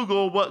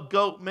Google what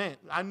GOAT meant.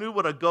 I knew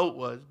what a goat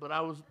was, but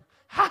I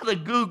had to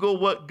Google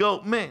what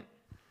GOAT meant.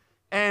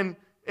 And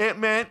it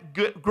meant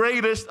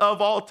greatest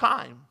of all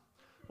time.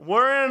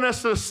 We're in a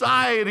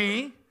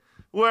society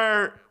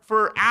where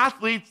for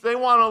athletes, they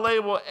want to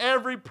label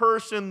every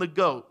person the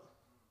GOAT.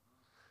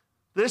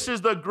 This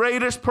is the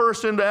greatest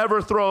person to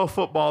ever throw a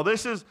football.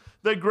 This is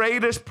the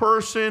greatest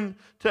person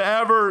to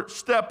ever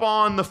step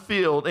on the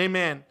field.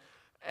 Amen.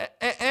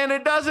 And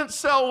it doesn't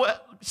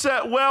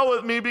set well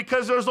with me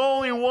because there's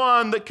only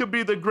one that could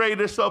be the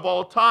greatest of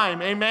all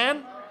time.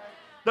 Amen.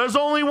 There's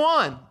only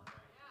one.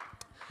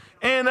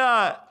 And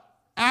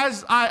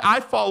as I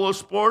follow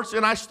sports,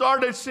 and I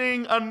started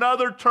seeing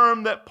another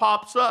term that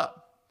pops up.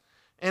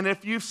 And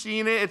if you've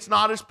seen it, it's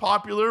not as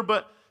popular,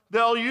 but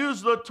they'll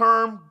use the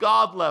term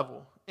God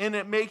level. And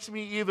it makes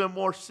me even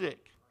more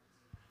sick.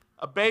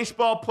 A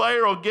baseball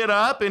player will get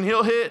up and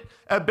he'll hit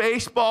a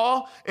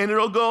baseball and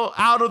it'll go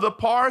out of the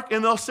park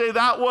and they'll say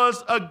that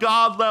was a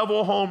God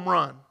level home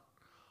run.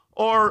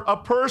 Or a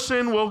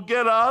person will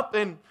get up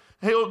and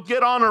he'll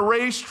get on a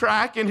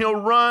racetrack and he'll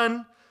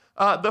run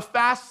the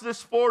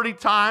fastest 40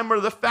 time or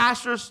the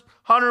fastest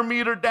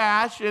 100-meter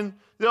dash, and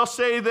they'll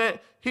say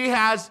that he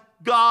has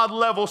God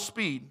level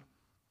speed.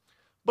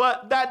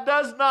 But that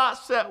does not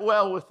set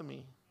well with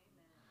me,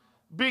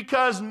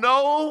 because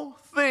no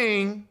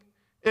thing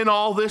in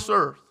all this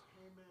earth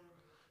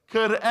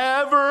could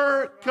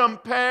ever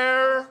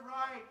compare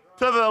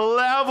to the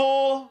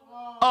level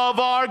of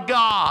our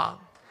God.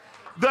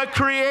 The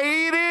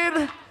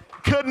created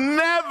could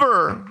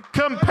never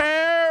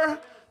compare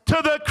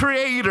to the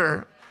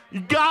creator.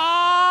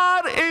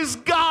 God is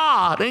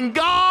God, and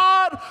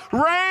God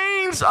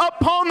reigns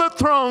upon the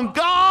throne.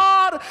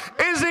 God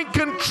is in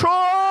control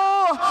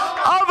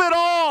of it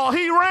all.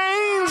 He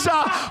reigns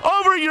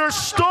over your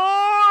storm.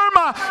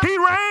 He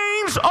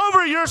reigns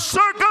over your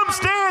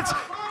circumstance.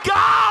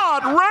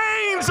 God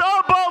reigns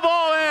above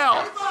all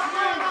else.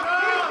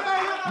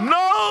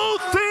 No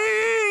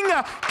thing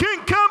can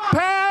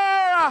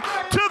compare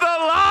to the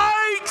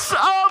likes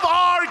of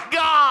our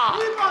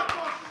God.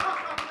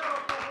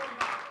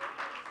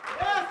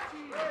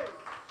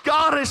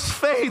 God is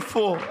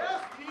faithful.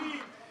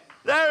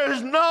 There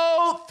is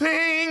no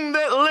thing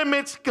that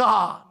limits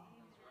God.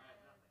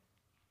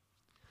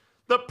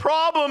 The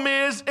problem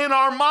is, in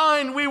our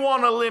mind, we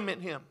want to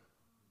limit him.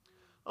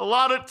 A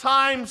lot of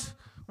times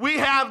We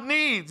have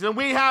needs, and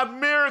we have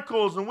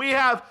miracles, and we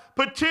have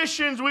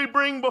petitions we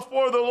bring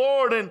before the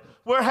Lord, and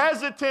we're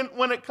hesitant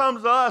when it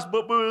comes to us,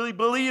 but we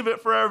believe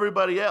it for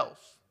everybody else.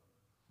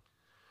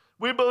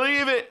 We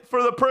believe it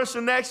for the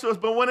person next to us,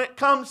 but when it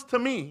comes to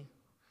me,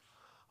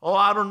 oh,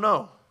 I don't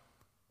know.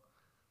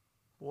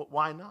 Well,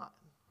 why not?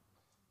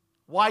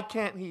 Why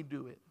can't he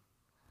do it?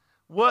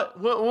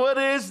 What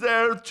is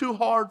there too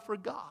hard for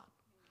God?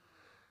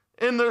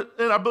 And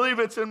I believe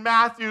it's in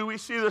Matthew, we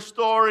see the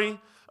story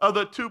of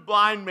the two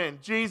blind men.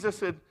 Jesus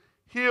had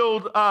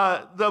healed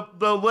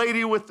the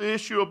lady with the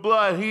issue of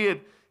blood. He had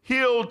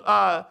healed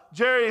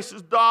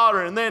Jairus'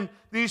 daughter. And then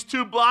these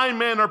two blind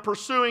men are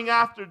pursuing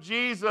after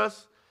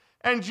Jesus.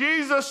 And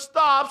Jesus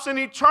stops and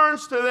he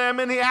turns to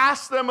them and he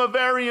asks them a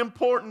very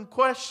important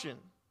question.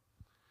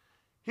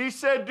 He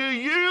said, do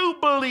you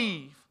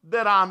believe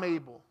that I'm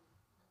able?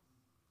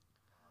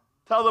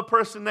 Tell the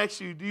person next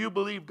to you, do you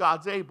believe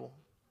God's able?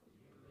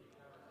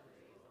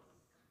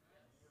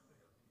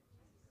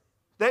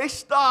 They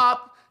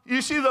stop.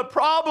 You see, the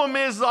problem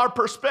is our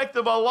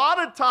perspective. A lot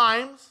of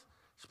times,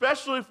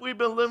 especially if we've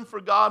been living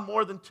for God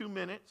more than 2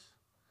 minutes,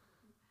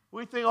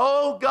 we think,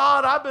 oh,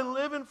 God, I've been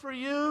living for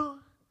you.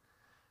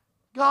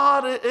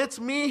 God, it's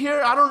me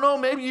here. I don't know,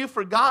 maybe you've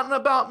forgotten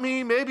about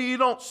me. Maybe you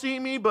don't see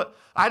me, but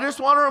I just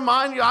want to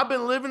remind you, I've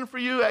been living for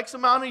you X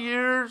amount of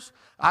years.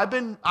 I've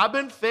been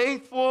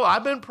faithful.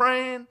 I've been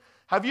praying.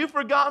 Have you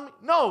forgotten me?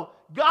 No,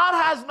 God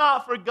has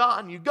not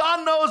forgotten you.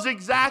 God knows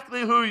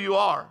exactly who you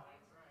are.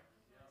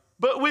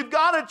 But we've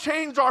got to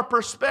change our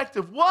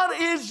perspective. What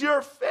is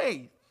your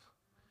faith?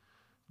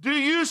 Do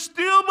you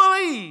still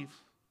believe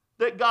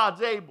that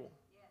God's able?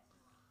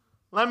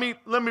 Let me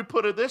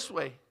put it this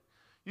way.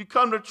 You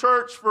come to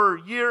church for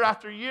year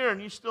after year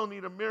and you still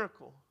need a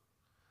miracle.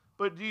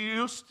 But do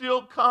you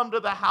still come to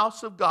the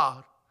house of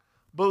God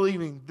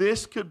believing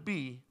this could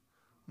be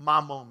my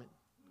moment?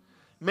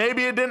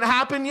 Maybe it didn't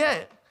happen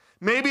yet.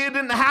 Maybe it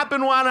didn't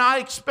happen when I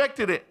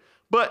expected it.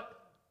 But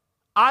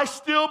I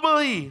still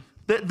believe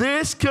that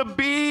this could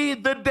be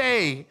the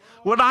day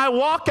when I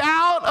walk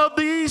out of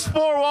these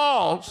four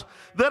walls,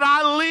 that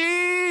I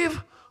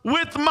leave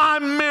with my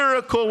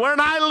miracle, when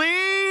I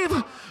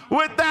leave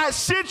with that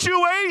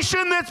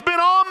situation that's been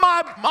on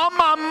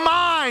my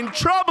mind,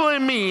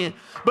 troubling me,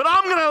 but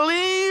I'm going to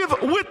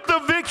leave with the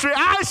victory.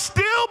 I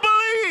still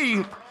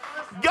believe,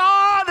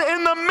 God,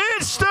 in the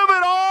midst of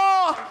it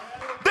all,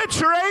 that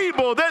you're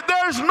able, that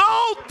there's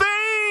no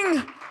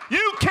thing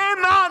you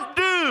cannot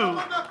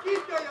do.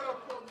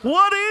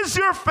 What is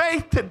your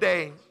faith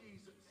today?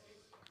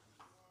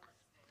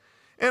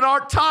 In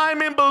our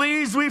time in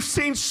Belize, we've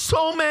seen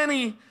so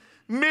many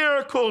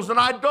miracles, and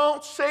I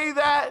don't say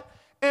that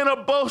in a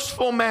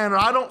boastful manner.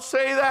 I don't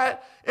say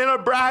that in a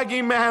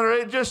bragging manner.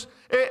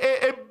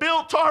 It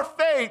built our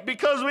faith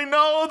because we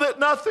know that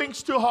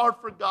nothing's too hard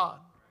for God.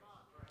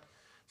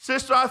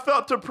 Sister, I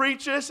felt to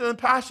preach this, and the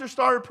pastor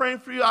started praying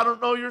for you. I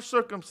don't know your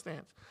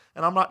circumstance,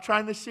 and I'm not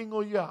trying to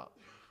single you out.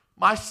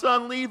 My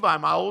son Levi,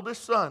 my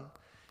oldest son,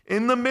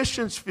 in the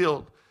missions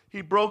field,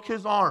 he broke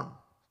his arm.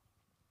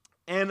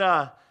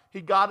 And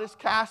he got his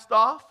cast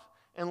off,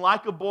 and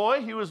like a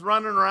boy, he was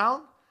running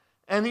around,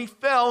 and he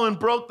fell and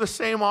broke the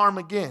same arm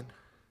again.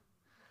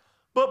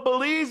 But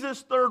Belize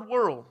is third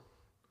world.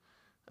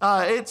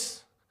 I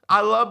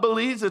love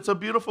Belize. It's a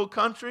beautiful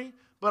country,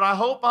 but I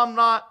hope I'm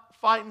not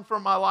fighting for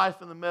my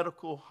life in the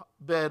medical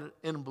bed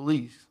in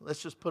Belize.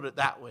 Let's just put it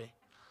that way,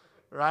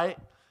 right?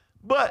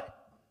 But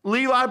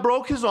Levi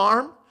broke his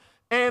arm,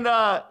 and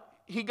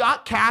he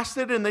got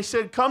casted, and they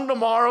said, come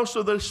tomorrow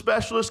so the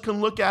specialist can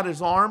look at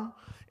his arm.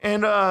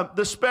 And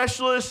the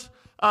specialist,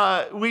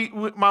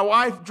 my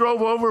wife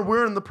drove over.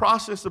 We're in the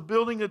process of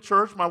building a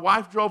church. My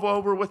wife drove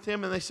over with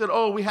him, and they said,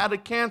 oh, we had to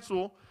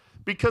cancel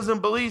because in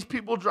Belize,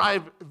 people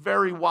drive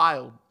very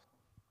wild.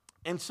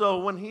 And so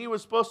when he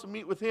was supposed to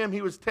meet with him,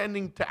 he was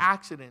tending to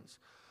accidents.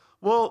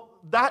 Well,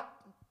 that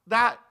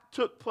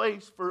took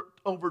place for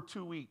over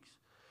 2 weeks.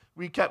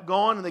 We kept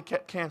going, and they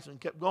kept canceling.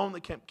 Kept going, they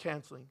kept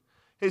canceling.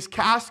 His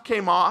cast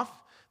came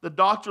off. The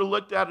doctor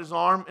looked at his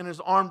arm, and his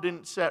arm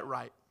didn't set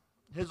right.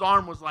 His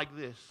arm was like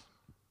this.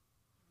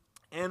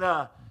 And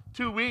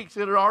 2 weeks,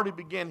 it had already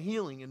began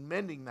healing and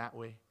mending that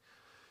way.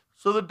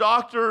 So the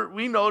doctor,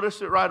 we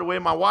noticed it right away.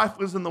 My wife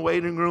was in the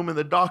waiting room, and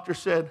the doctor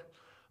said,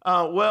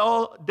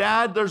 well,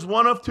 Dad, there's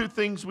one of two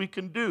things we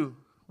can do.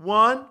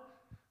 One,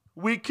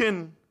 we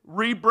can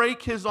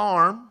re-break his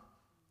arm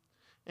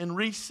and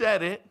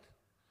reset it.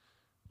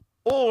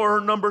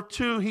 Or, number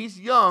two, he's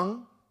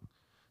young.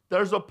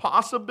 There's a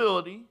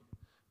possibility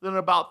that in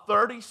about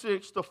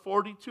 36 to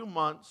 42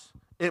 months,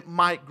 it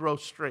might grow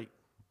straight.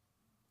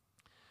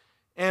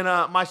 And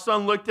my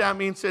son looked at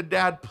me and said,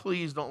 Dad,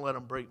 please don't let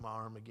him break my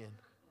arm again.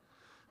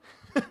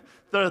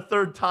 The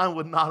third time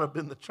would not have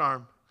been the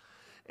charm.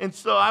 And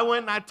so I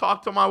went and I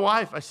talked to my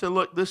wife. I said,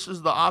 look, this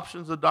is the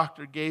options the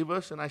doctor gave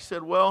us. And I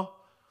said, well,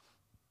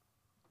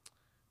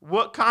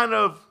 what kind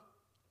of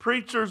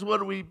preachers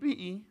would we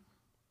be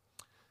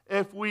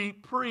if we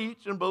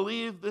preach and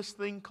believe this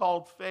thing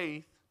called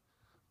faith,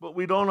 but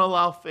we don't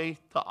allow faith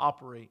to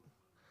operate?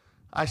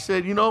 I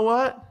said, you know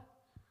what?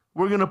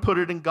 We're going to put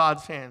it in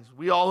God's hands.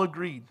 We all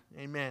agreed.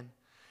 Amen.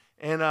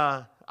 And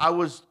I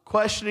was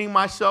questioning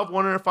myself,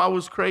 wondering if I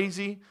was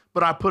crazy,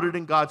 but I put it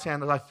in God's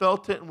hands. I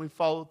felt it, and we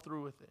followed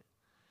through with it.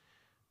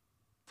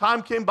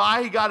 Time came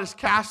by, he got his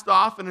cast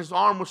off, and his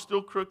arm was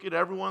still crooked.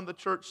 Everyone in the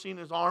church seen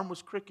his arm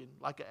was crooked,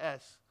 like an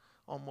S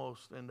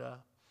almost. And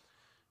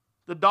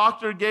the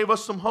doctor gave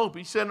us some hope.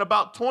 He said in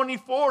about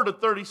 24 to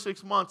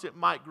 36 months, it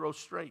might grow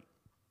straight.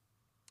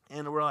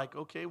 And we're like,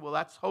 okay, well,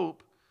 that's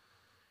hope.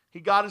 He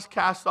got his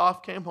cast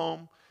off, came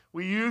home.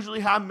 We usually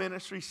have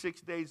ministry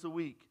 6 days a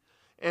week.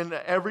 And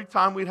every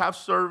time we'd have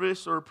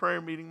service or a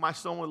prayer meeting, my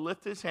son would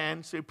lift his hand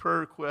and say prayer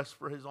request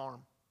for his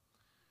arm.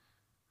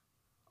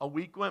 A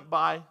week went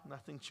by,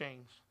 nothing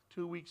changed.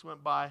 2 weeks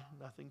went by,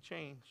 nothing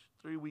changed.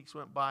 3 weeks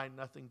went by,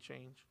 nothing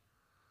changed.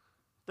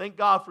 Thank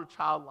God for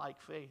childlike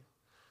faith.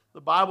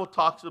 The Bible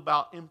talks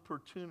about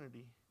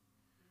importunity.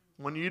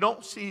 When you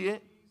don't see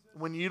it,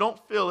 when you don't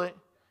feel it,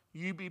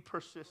 you be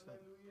persistent.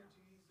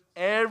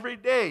 Every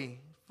day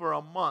for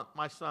a month,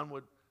 my son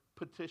would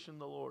petition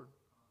the Lord.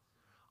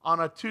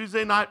 On a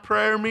Tuesday night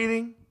prayer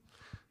meeting,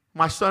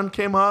 my son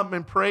came up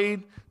and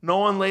prayed. No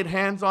one laid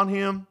hands on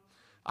him.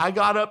 I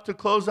got up to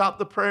close out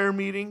the prayer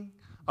meeting.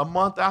 A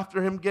month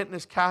after him getting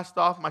his cast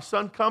off, my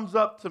son comes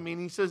up to me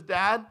and he says,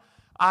 Dad,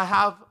 I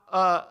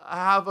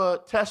have a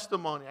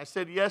testimony. I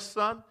said, yes,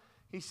 son.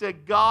 He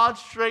said, God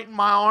straightened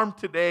my arm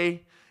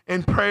today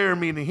in prayer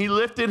meeting. He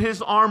lifted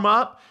his arm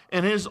up,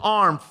 and his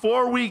arm,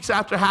 4 weeks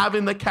after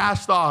having the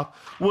cast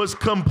off, was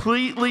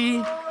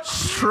completely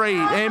straight.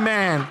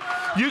 Amen.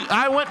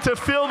 I went to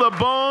feel the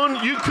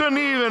bone. You couldn't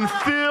even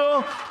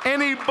feel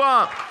any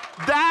bump.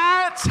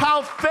 That's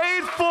how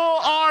faithful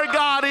our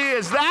God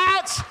is.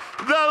 That's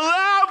the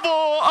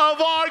level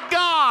of our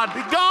God.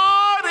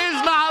 God is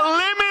not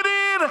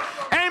limited,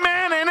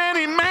 amen, in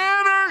any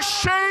manner,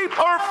 shape,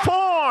 or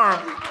form.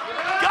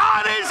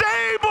 God is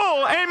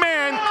able,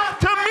 amen,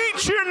 to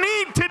meet your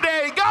need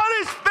today. God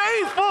is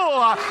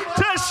faithful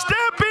to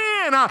step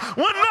in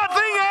when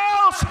nothing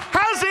else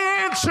has the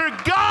answer.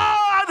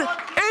 God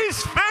is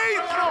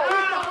faithful.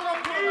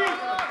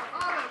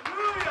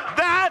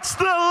 That's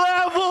the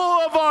level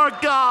of our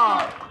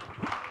God.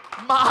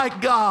 My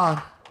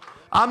God.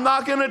 I'm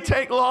not going to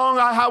take long.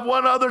 I have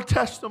one other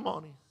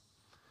testimony.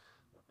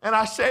 And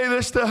I say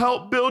this to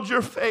help build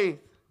your faith.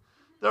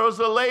 There was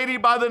a lady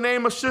by the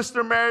name of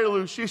Sister Mary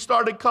Lou. She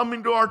started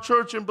coming to our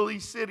church in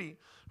Belize City.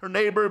 Her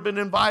neighbor had been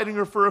inviting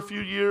her for a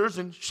few years,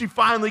 and she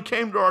finally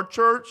came to our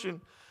church. And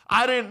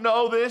I didn't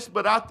know this,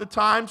 but at the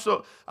time,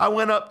 so I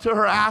went up to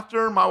her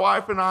after, my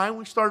wife and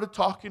we started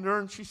talking to her,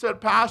 and she said,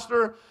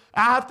 Pastor,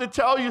 I have to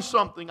tell you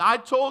something. I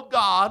told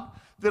God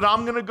that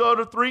I'm going to go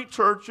to 3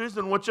 churches,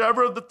 and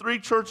whichever of the 3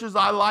 churches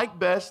I like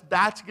best,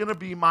 that's going to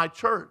be my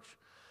church.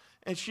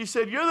 And she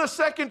said, you're the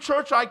second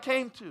church I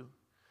came to.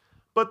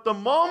 But the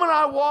moment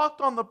I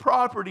walked on the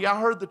property, I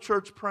heard the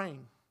church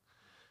praying.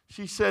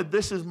 She said,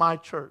 this is my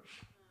church.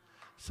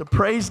 So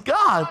praise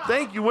God.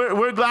 Thank you.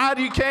 We're glad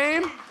you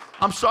came.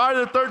 I'm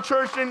sorry the 3rd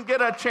church didn't get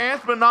a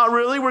chance, but not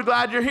really. We're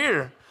glad you're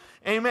here.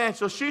 Amen.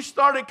 So she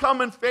started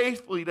coming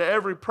faithfully to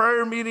every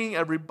prayer meeting,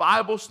 every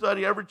Bible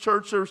study, every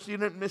church service. She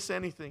didn't miss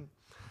anything.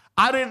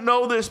 I didn't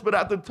know this, but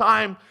at the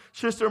time,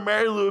 Sister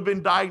Mary Lou had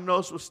been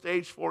diagnosed with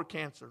stage 4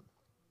 cancer.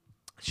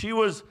 She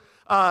was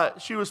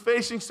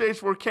facing stage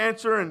 4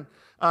 cancer, and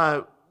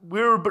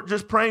we were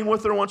just praying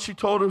with her. Once she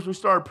told us, we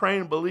started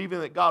praying and believing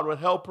that God would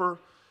help her.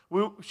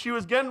 She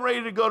was getting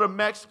ready to go to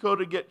Mexico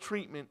to get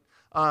treatment,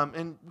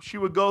 and she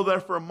would go there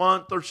for a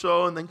month or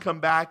so and then come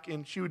back,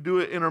 and she would do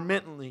it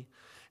intermittently.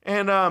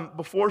 And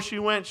before she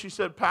went, she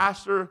said,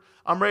 Pastor,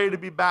 I'm ready to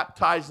be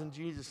baptized in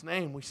Jesus'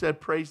 name. We said,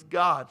 praise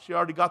God. She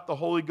already got the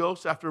Holy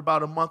Ghost after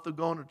about a month of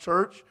going to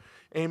church.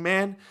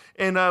 Amen.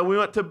 And we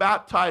went to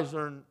baptize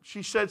her, and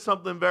she said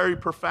something very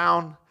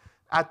profound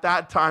at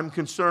that time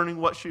concerning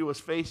what she was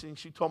facing.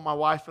 She told my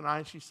wife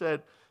and she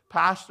said,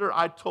 Pastor,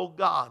 I told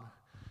God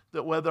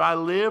that whether I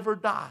live or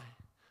die,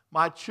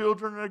 my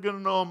children are going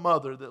to know a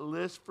mother that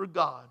lives for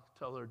God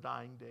till their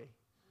dying day.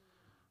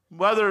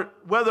 Whether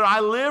I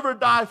live or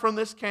die from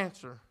this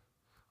cancer,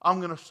 I'm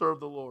going to serve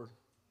the Lord.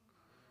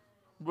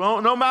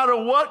 Well, no matter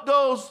what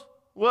goes,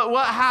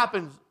 what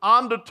happens,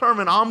 I'm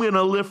determined I'm going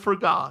to live for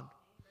God.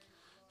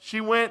 She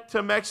went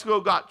to Mexico,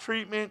 got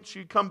treatment.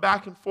 She'd come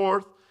back and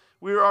forth.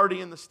 We were already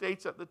in the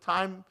States at the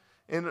time.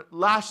 And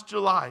last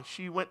July,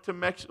 she went to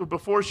Mexico.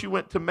 Before she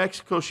went to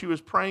Mexico, she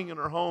was praying in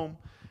her home.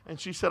 And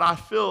she said, I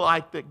feel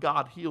like that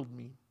God healed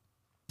me.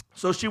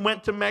 So she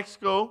went to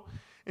Mexico.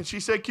 And she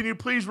said, can you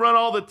please run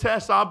all the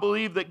tests? I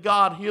believe that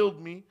God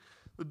healed me.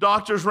 The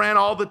doctors ran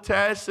all the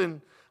tests,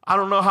 and I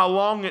don't know how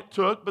long it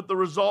took, but the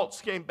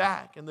results came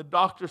back. And the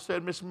doctor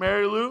said, Miss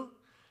Mary Lou,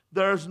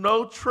 there's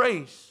no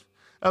trace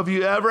of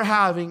you ever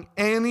having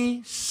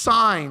any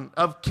sign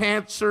of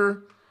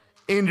cancer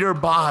in your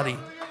body.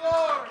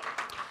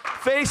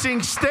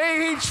 Facing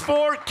stage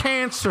 4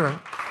 cancer,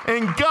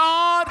 and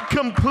God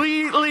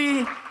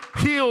completely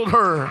healed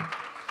her.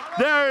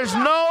 There is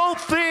no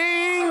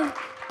thing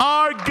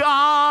our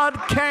God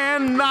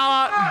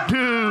cannot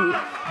do.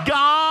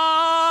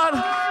 God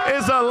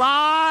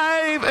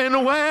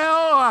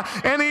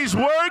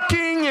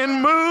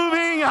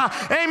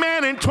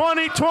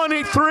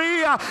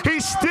 2023,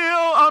 He's still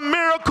a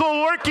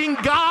miracle-working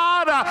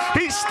God.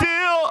 He's still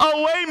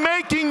a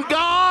way-making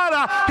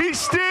God. He's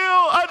still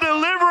a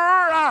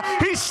deliverer.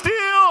 He's still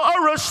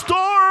a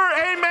restorer.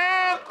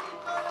 Amen.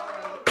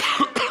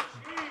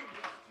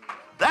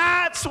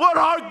 That's what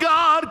our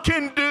God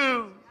can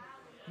do.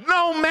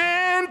 No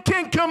man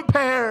can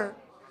compare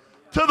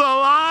to the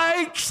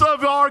likes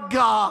of our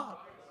God.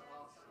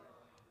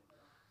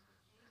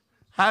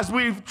 As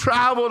we've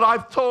traveled,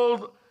 I've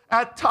told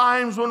at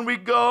times when we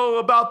go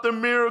about the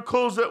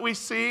miracles that we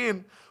see.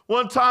 And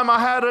one time I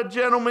had a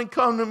gentleman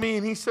come to me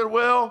and he said,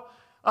 well,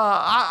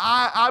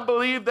 I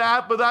believe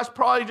that, but that's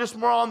probably just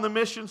more on the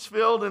missions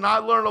field. And I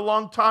learned a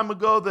long time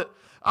ago that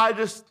I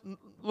just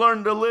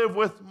learned to live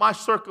with my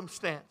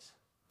circumstance.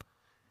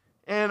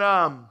 And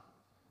I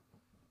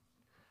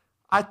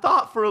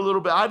thought for a little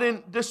bit. I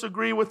didn't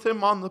disagree with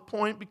him on the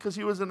point because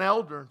he was an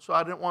elder, so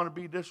I didn't want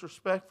to be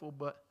disrespectful,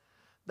 but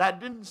that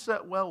didn't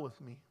sit well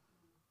with me.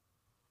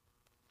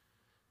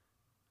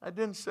 That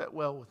didn't sit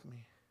well with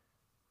me.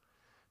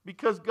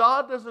 Because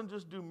God doesn't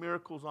just do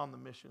miracles on the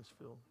missions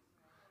field.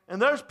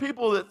 And there's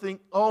people that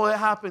think, oh, it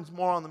happens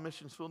more on the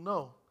missions field.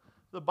 No.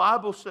 The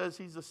Bible says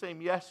He's the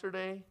same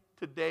yesterday,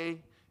 today,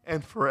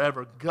 and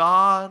forever.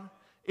 God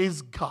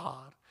is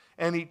God,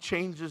 and He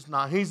changes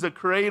not. He's the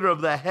creator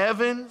of the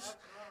heavens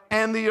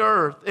and the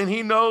earth, and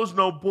He knows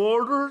no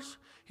borders.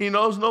 He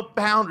knows no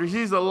boundaries.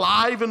 He's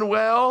alive and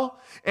well.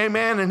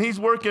 Amen. And He's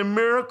working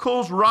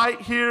miracles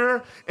right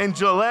here in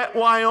Gillette,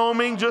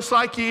 Wyoming, just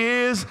like He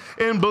is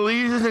in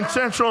Belize in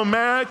Central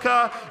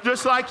America,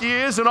 just like He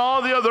is in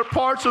all the other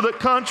parts of the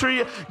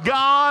country.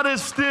 God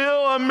is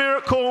still a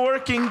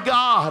miracle-working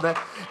God.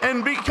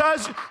 And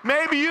because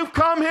maybe you've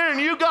come here and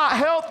you got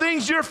health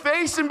things you're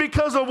facing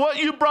because of what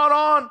you brought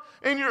on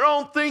in your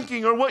own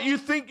thinking or what you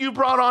think you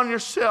brought on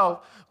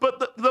yourself.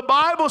 But the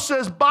Bible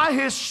says, by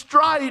His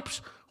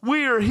stripes,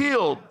 we are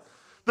healed.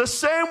 The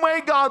same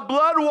way God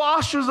blood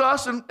washes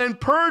us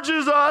and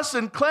purges us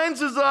and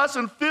cleanses us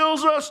and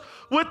fills us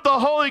with the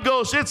Holy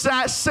Ghost. It's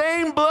that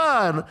same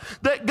blood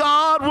that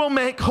God will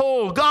make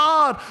whole.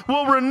 God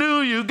will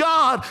renew you.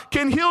 God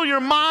can heal your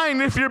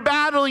mind if you're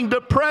battling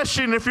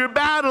depression, if you're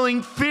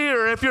battling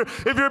fear, if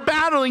you're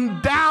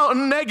battling doubt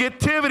and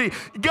negativity.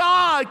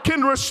 God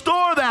can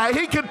restore that.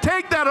 He can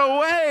take that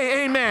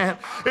away. Amen.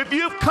 If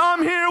you've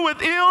come here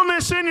with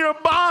illness in your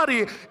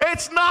body,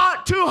 it's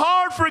not too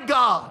hard for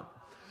God.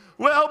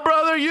 Well,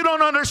 brother, you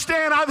don't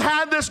understand. I've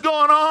had this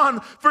going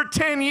on for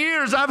 10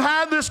 years. I've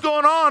had this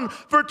going on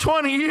for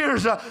 20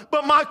 years.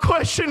 But my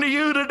question to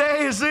you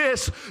today is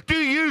this. Do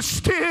you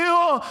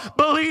still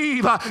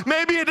believe?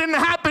 Maybe it didn't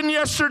happen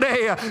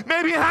yesterday.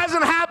 Maybe it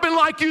hasn't happened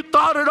like you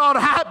thought it ought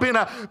to happen.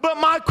 But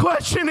my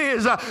question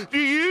is, do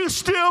you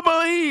still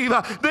believe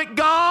that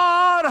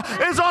God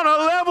is on a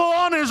level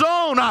on His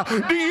own?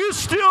 Do you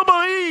still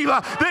believe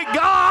that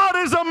God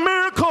is a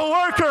miracle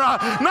worker?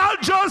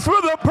 Not just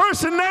for the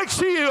person next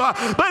to you,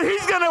 but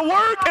He's going to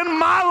work in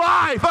my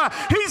life.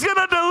 He's going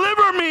to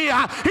deliver me.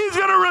 He's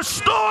going to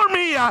restore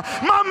me.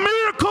 My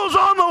miracle's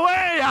on the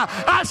way.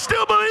 I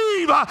still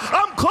believe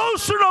I'm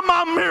closer to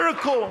my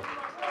miracle.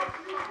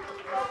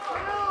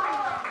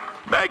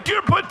 Make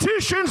your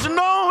petitions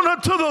known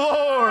unto the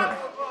Lord.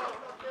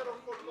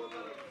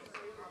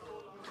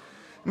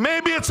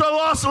 Maybe it's a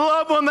lost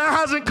loved one that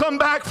hasn't come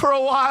back for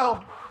a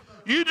while.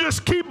 You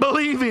just keep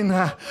believing.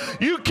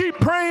 You keep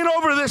praying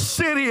over this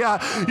city.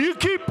 You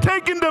keep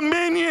taking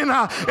dominion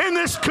in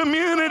this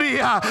community.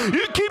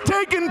 You keep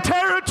taking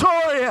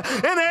territory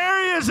in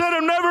areas that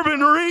have never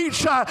been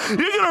reached. You're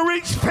going to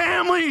reach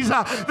families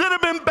that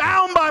have been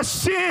bound by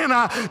sin,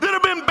 that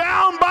have been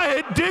bound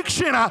by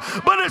addiction.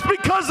 But it's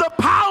because the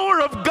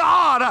power of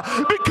God,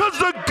 because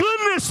the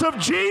goodness of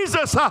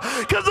Jesus,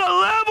 because the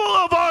level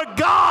of our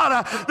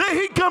God, that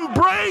He can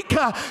break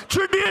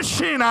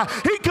tradition.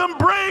 He can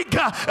break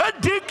addiction.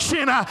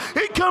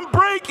 He can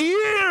break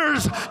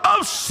years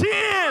of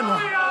sin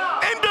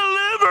and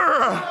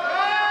deliver.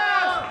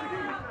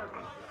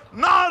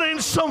 Not in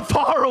some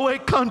faraway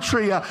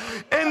country,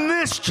 in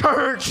this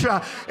church,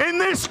 in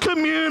this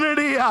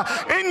community,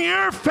 in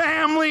your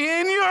family,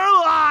 in your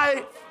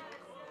life.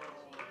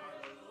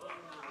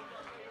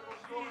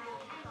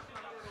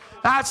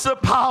 That's the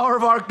power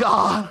of our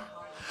God.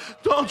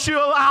 Don't you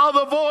allow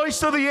the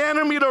voice of the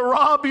enemy to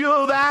rob you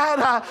of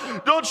that.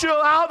 Don't you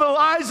allow the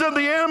lies of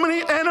the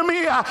enemy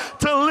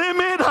to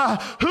limit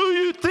who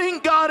you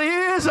think God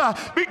is,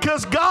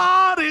 because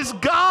God is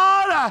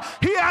God.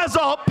 He has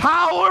all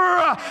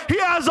power. He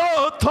has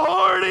all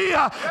authority.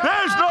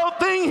 There's no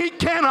thing He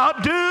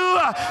cannot do.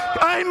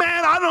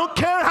 Amen. I don't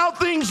care how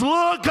things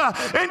look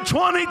in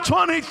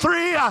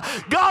 2023.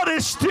 God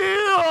is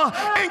still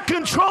in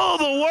control of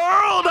the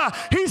world.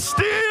 He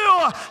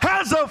still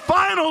has a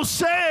final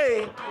say.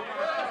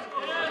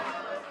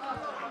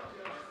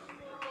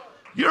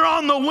 You're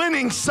on the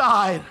winning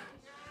side.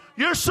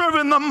 You're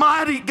serving the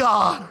mighty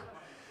God.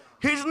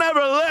 He's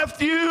never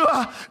left you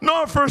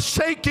nor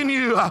forsaken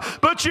you,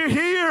 but you're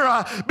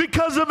here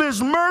because of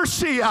His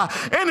mercy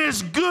and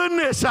His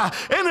goodness,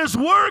 and His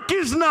work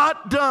is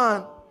not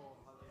done.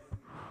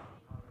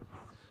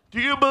 Do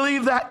you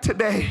believe that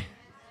today?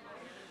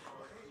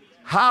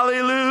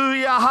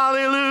 Hallelujah,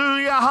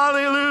 hallelujah,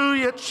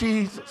 hallelujah,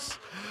 Jesus.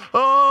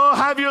 Oh,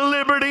 have your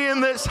liberty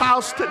in this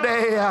house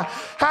today.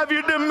 Have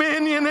your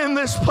dominion in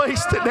this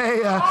place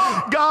today.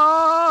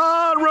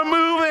 God,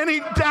 remove any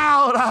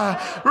doubt.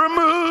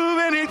 Remove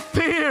any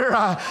fear.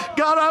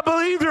 God, I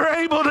believe you're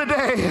able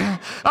today.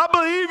 I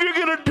believe you're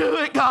going to do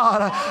it,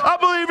 God. I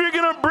believe you're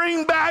going to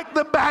bring back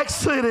the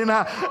backslidden.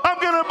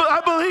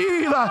 I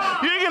believe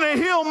you're going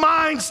to heal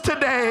minds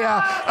today.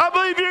 I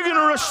believe you're going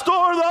to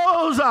restore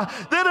those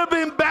that have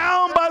been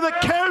bound by the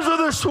cares of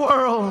this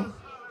world.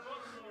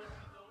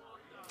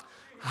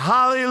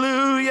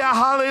 Hallelujah,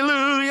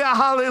 hallelujah,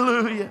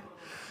 hallelujah.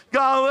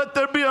 God, let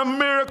there be a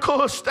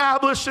miracle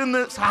established in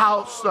this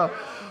house.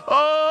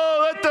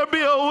 Oh, let there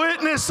be a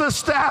witness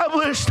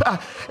established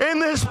in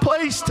this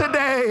place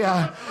today.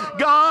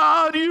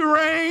 God, you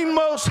reign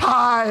most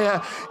high.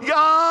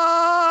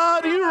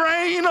 God, you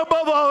reign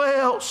above all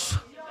else.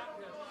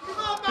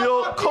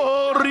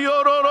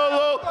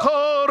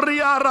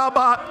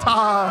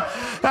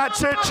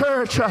 That's it,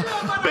 church.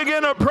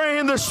 Begin to pray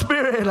in the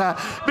Spirit.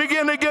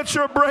 Begin to get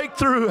your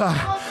breakthrough.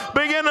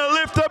 Begin to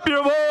lift up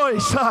your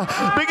voice.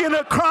 Begin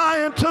to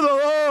cry unto the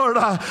Lord.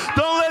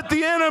 Don't let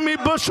the enemy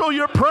bushel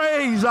your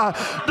praise.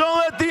 Don't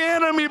let the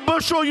enemy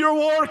bushel your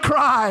war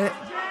cry.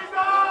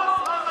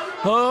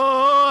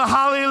 Oh,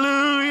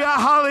 hallelujah,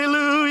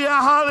 hallelujah,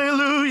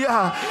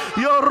 hallelujah.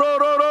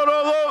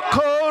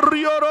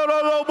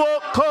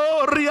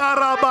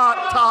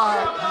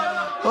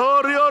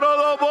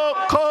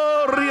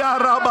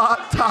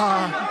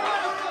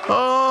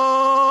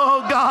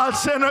 Oh, God,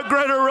 send a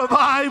greater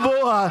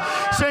revival.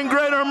 Send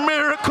greater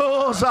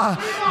miracles.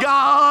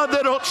 God,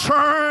 that'll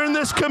turn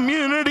this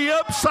community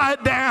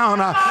upside down.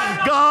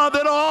 God,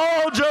 that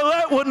all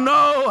Gillette would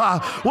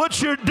know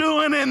what you're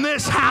doing in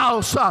this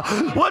house.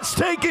 What's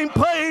taking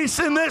place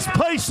in this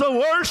place of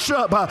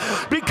worship.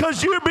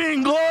 Because you're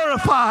being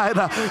glorified.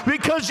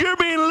 Because you're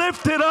being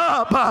lifted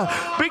up.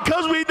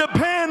 Because we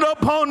depend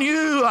upon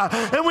you.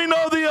 And we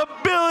know the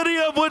ability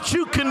of what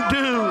you can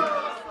do.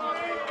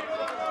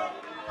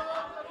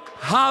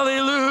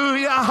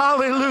 Hallelujah,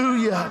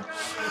 hallelujah.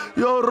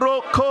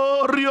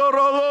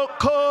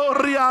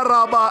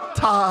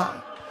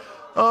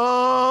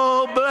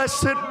 Oh,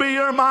 blessed be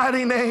your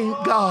mighty name,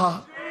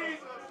 God.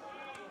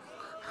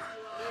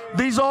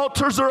 These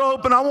altars are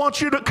open. I want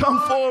you to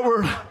come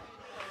forward.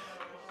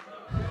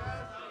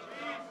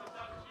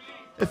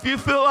 If you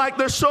feel like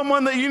there's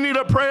someone that you need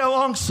to pray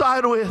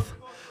alongside with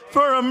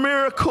for a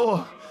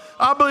miracle,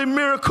 I believe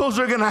miracles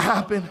are going to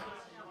happen.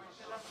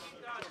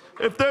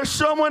 If there's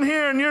someone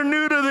here and you're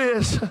new to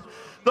this,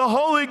 the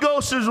Holy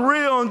Ghost is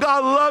real and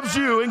God loves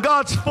you and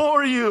God's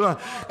for you.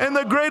 And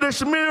the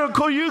greatest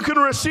miracle you can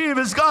receive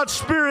is God's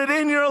Spirit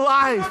in your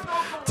life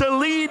to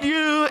lead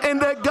you and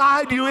to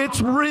guide you.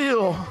 It's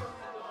real.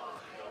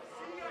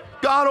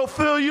 God will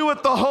fill you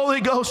with the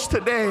Holy Ghost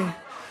today.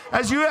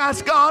 As you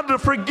ask God to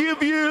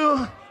forgive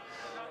you,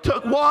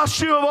 to wash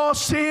you of all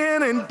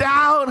sin and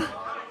doubt,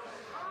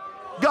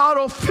 God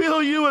will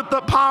fill you with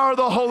the power of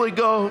the Holy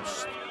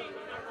Ghost.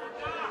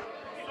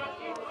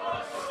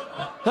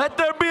 Let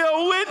there be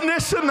a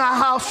witness in the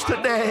house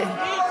today.